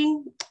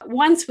speaking,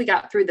 once we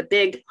got through the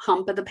big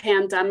hump of the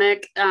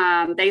pandemic,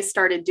 they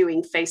started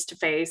doing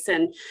face-to-face.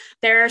 And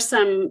there are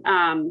some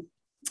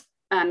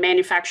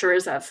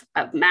manufacturers of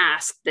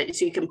masks that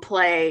so you can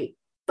play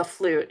the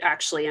flute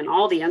actually and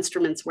all the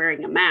instruments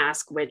wearing a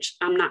mask, which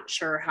I'm not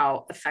sure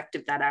how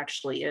effective that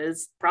actually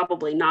is.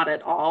 Probably not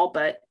at all,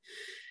 but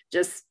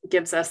just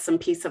gives us some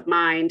peace of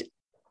mind.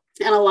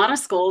 And a lot of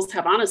schools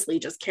have honestly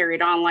just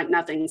carried on like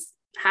nothing's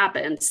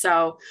happened.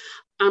 So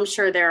I'm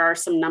sure there are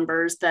some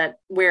numbers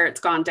where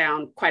it's gone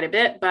down quite a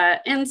bit,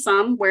 but in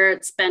some where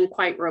it's been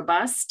quite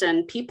robust,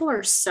 and people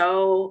are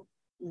so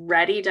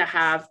ready to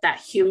have that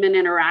human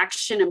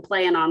interaction and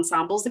play in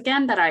ensembles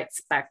again that I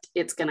expect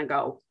it's going to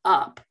go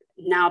up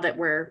now that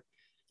we're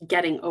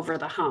getting over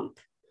the hump.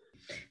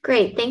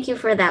 Great. Thank you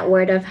for that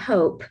word of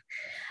hope.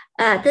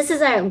 This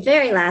is our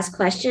very last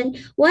question.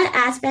 What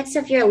aspects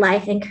of your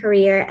life and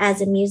career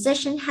as a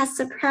musician has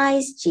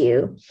surprised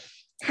you?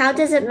 How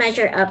does it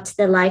measure up to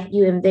the life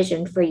you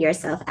envisioned for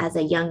yourself as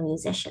a young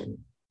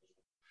musician?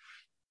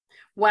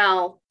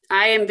 Well,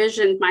 I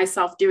envisioned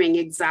myself doing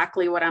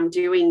exactly what I'm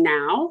doing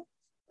now,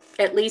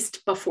 at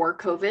least before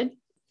COVID.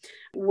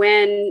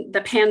 When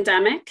the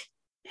pandemic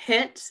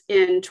hit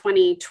in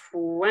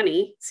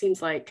 2020, seems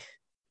like,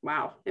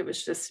 wow, it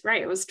was just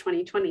right. It was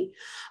 2020.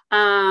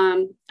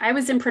 I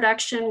was in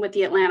production with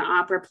the Atlanta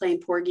Opera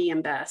playing Porgy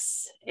and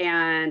Bess,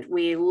 and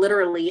we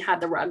literally had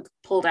the rug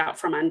pulled out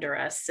from under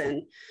us.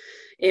 And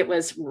it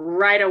was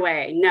right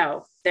away.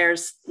 No,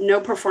 there's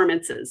no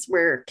performances.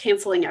 We're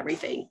canceling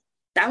everything.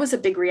 That was a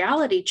big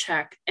reality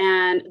check.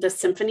 And the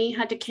symphony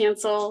had to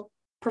cancel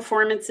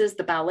performances.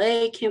 The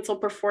ballet canceled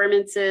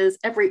performances.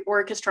 Every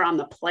orchestra on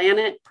the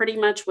planet pretty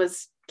much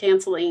was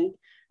canceling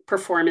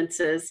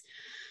performances.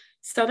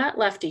 So that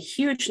left a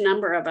huge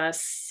number of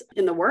us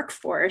in the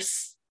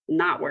workforce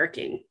not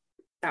working.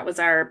 That was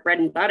our bread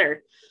and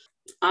butter.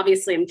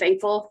 Obviously, I'm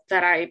thankful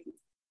that I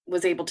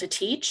was able to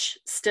teach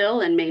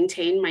still and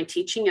maintain my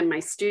teaching in my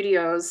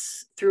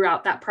studios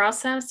throughout that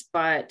process,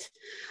 but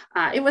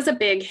it was a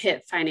big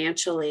hit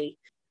financially.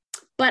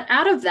 But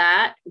out of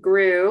that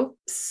grew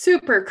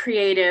super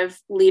creative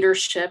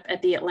leadership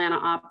at the Atlanta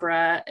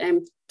Opera.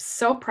 I'm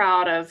so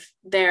proud of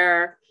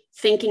their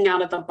thinking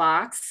out of the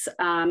box.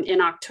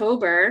 In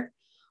October,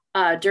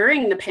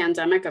 during the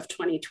pandemic of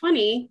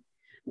 2020,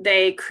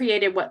 they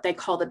created what they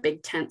call the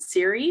Big Tent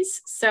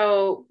series.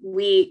 So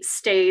we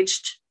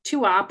staged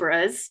 2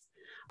 operas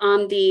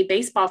on the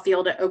baseball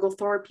field at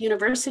Oglethorpe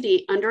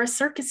University under a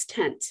circus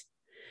tent,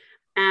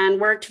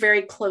 and worked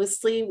very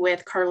closely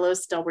with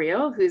Carlos Del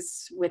Rio,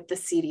 who's with the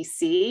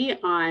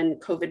CDC on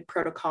COVID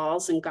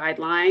protocols and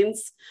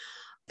guidelines.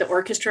 The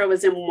orchestra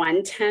was in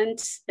one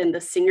tent and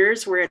the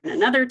singers were in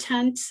another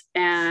tent,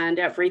 and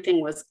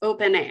everything was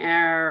open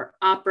air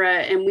opera.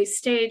 And we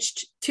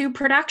staged 2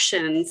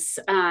 productions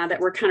that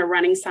were kind of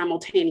running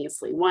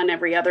simultaneously, one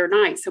every other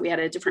night. So we had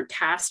a different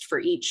cast for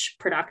each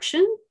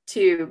production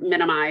to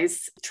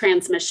minimize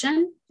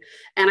transmission.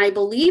 And I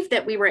believe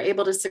that we were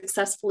able to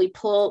successfully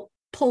pull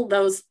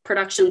those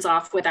productions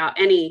off without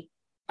any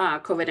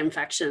COVID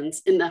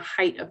infections in the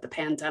height of the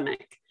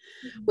pandemic,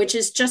 which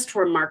is just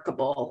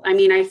remarkable. I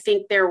mean, I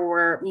think there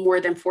were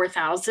more than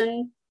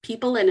 4,000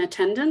 people in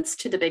attendance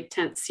to the Big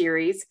Tent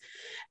series.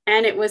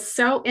 And it was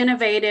so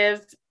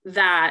innovative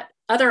that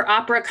other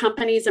opera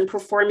companies and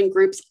performing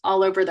groups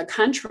all over the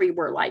country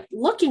were like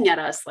looking at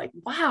us like,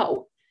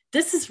 wow,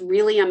 this is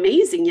really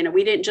amazing. You know,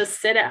 we didn't just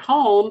sit at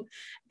home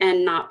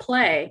and not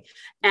play.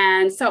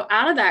 And so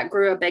out of that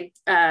grew a big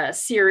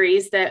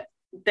series that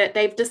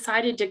they've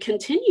decided to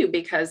continue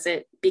because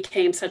it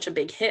became such a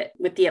big hit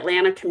with the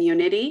Atlanta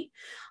community,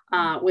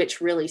 which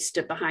really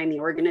stood behind the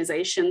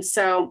organization.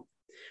 So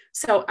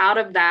out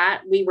of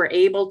that, we were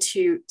able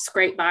to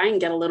scrape by and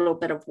get a little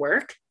bit of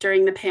work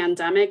during the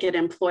pandemic. It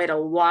employed a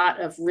lot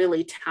of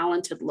really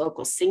talented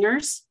local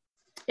singers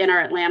in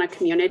our Atlanta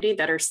community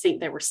that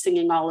were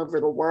singing all over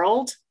the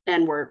world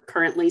and were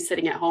currently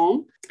sitting at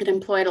home. It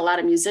employed a lot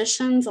of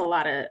musicians, a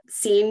lot of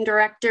scene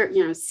director,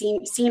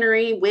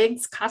 scenery,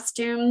 wigs,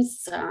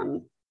 costumes,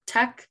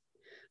 tech.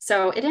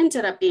 So it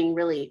ended up being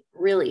really,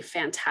 really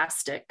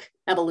fantastic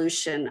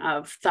evolution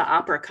of the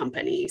opera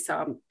company.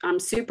 So I'm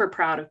super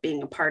proud of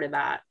being a part of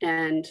that.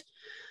 And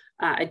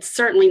I'd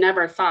certainly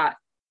never thought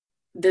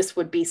this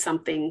would be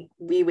something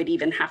we would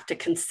even have to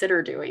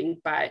consider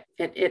doing, but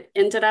it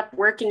ended up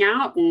working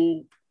out,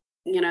 and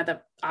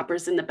the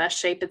opera's in the best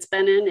shape it's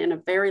been in a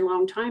very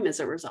long time as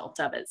a result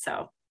of it.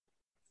 So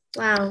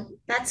wow,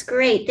 that's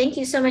great. Thank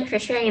you so much for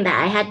sharing that.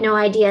 I had no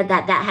idea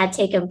that had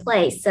taken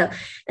place. So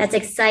that's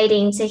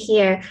exciting to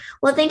hear.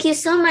 Well, thank you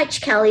so much,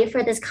 Kelly,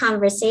 for this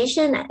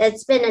conversation.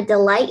 It's been a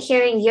delight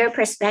hearing your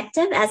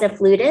perspective as a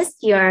flutist.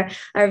 You're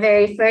our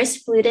very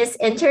first flutist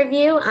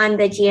interview on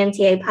the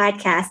GMTA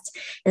podcast.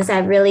 And so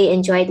I've really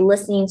enjoyed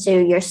listening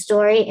to your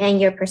story and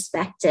your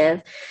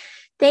perspective.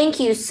 Thank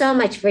you so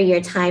much for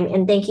your time,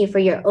 and thank you for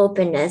your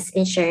openness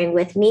in sharing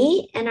with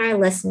me and our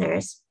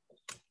listeners.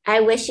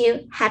 I wish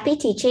you happy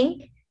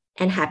teaching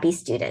and happy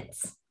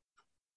students.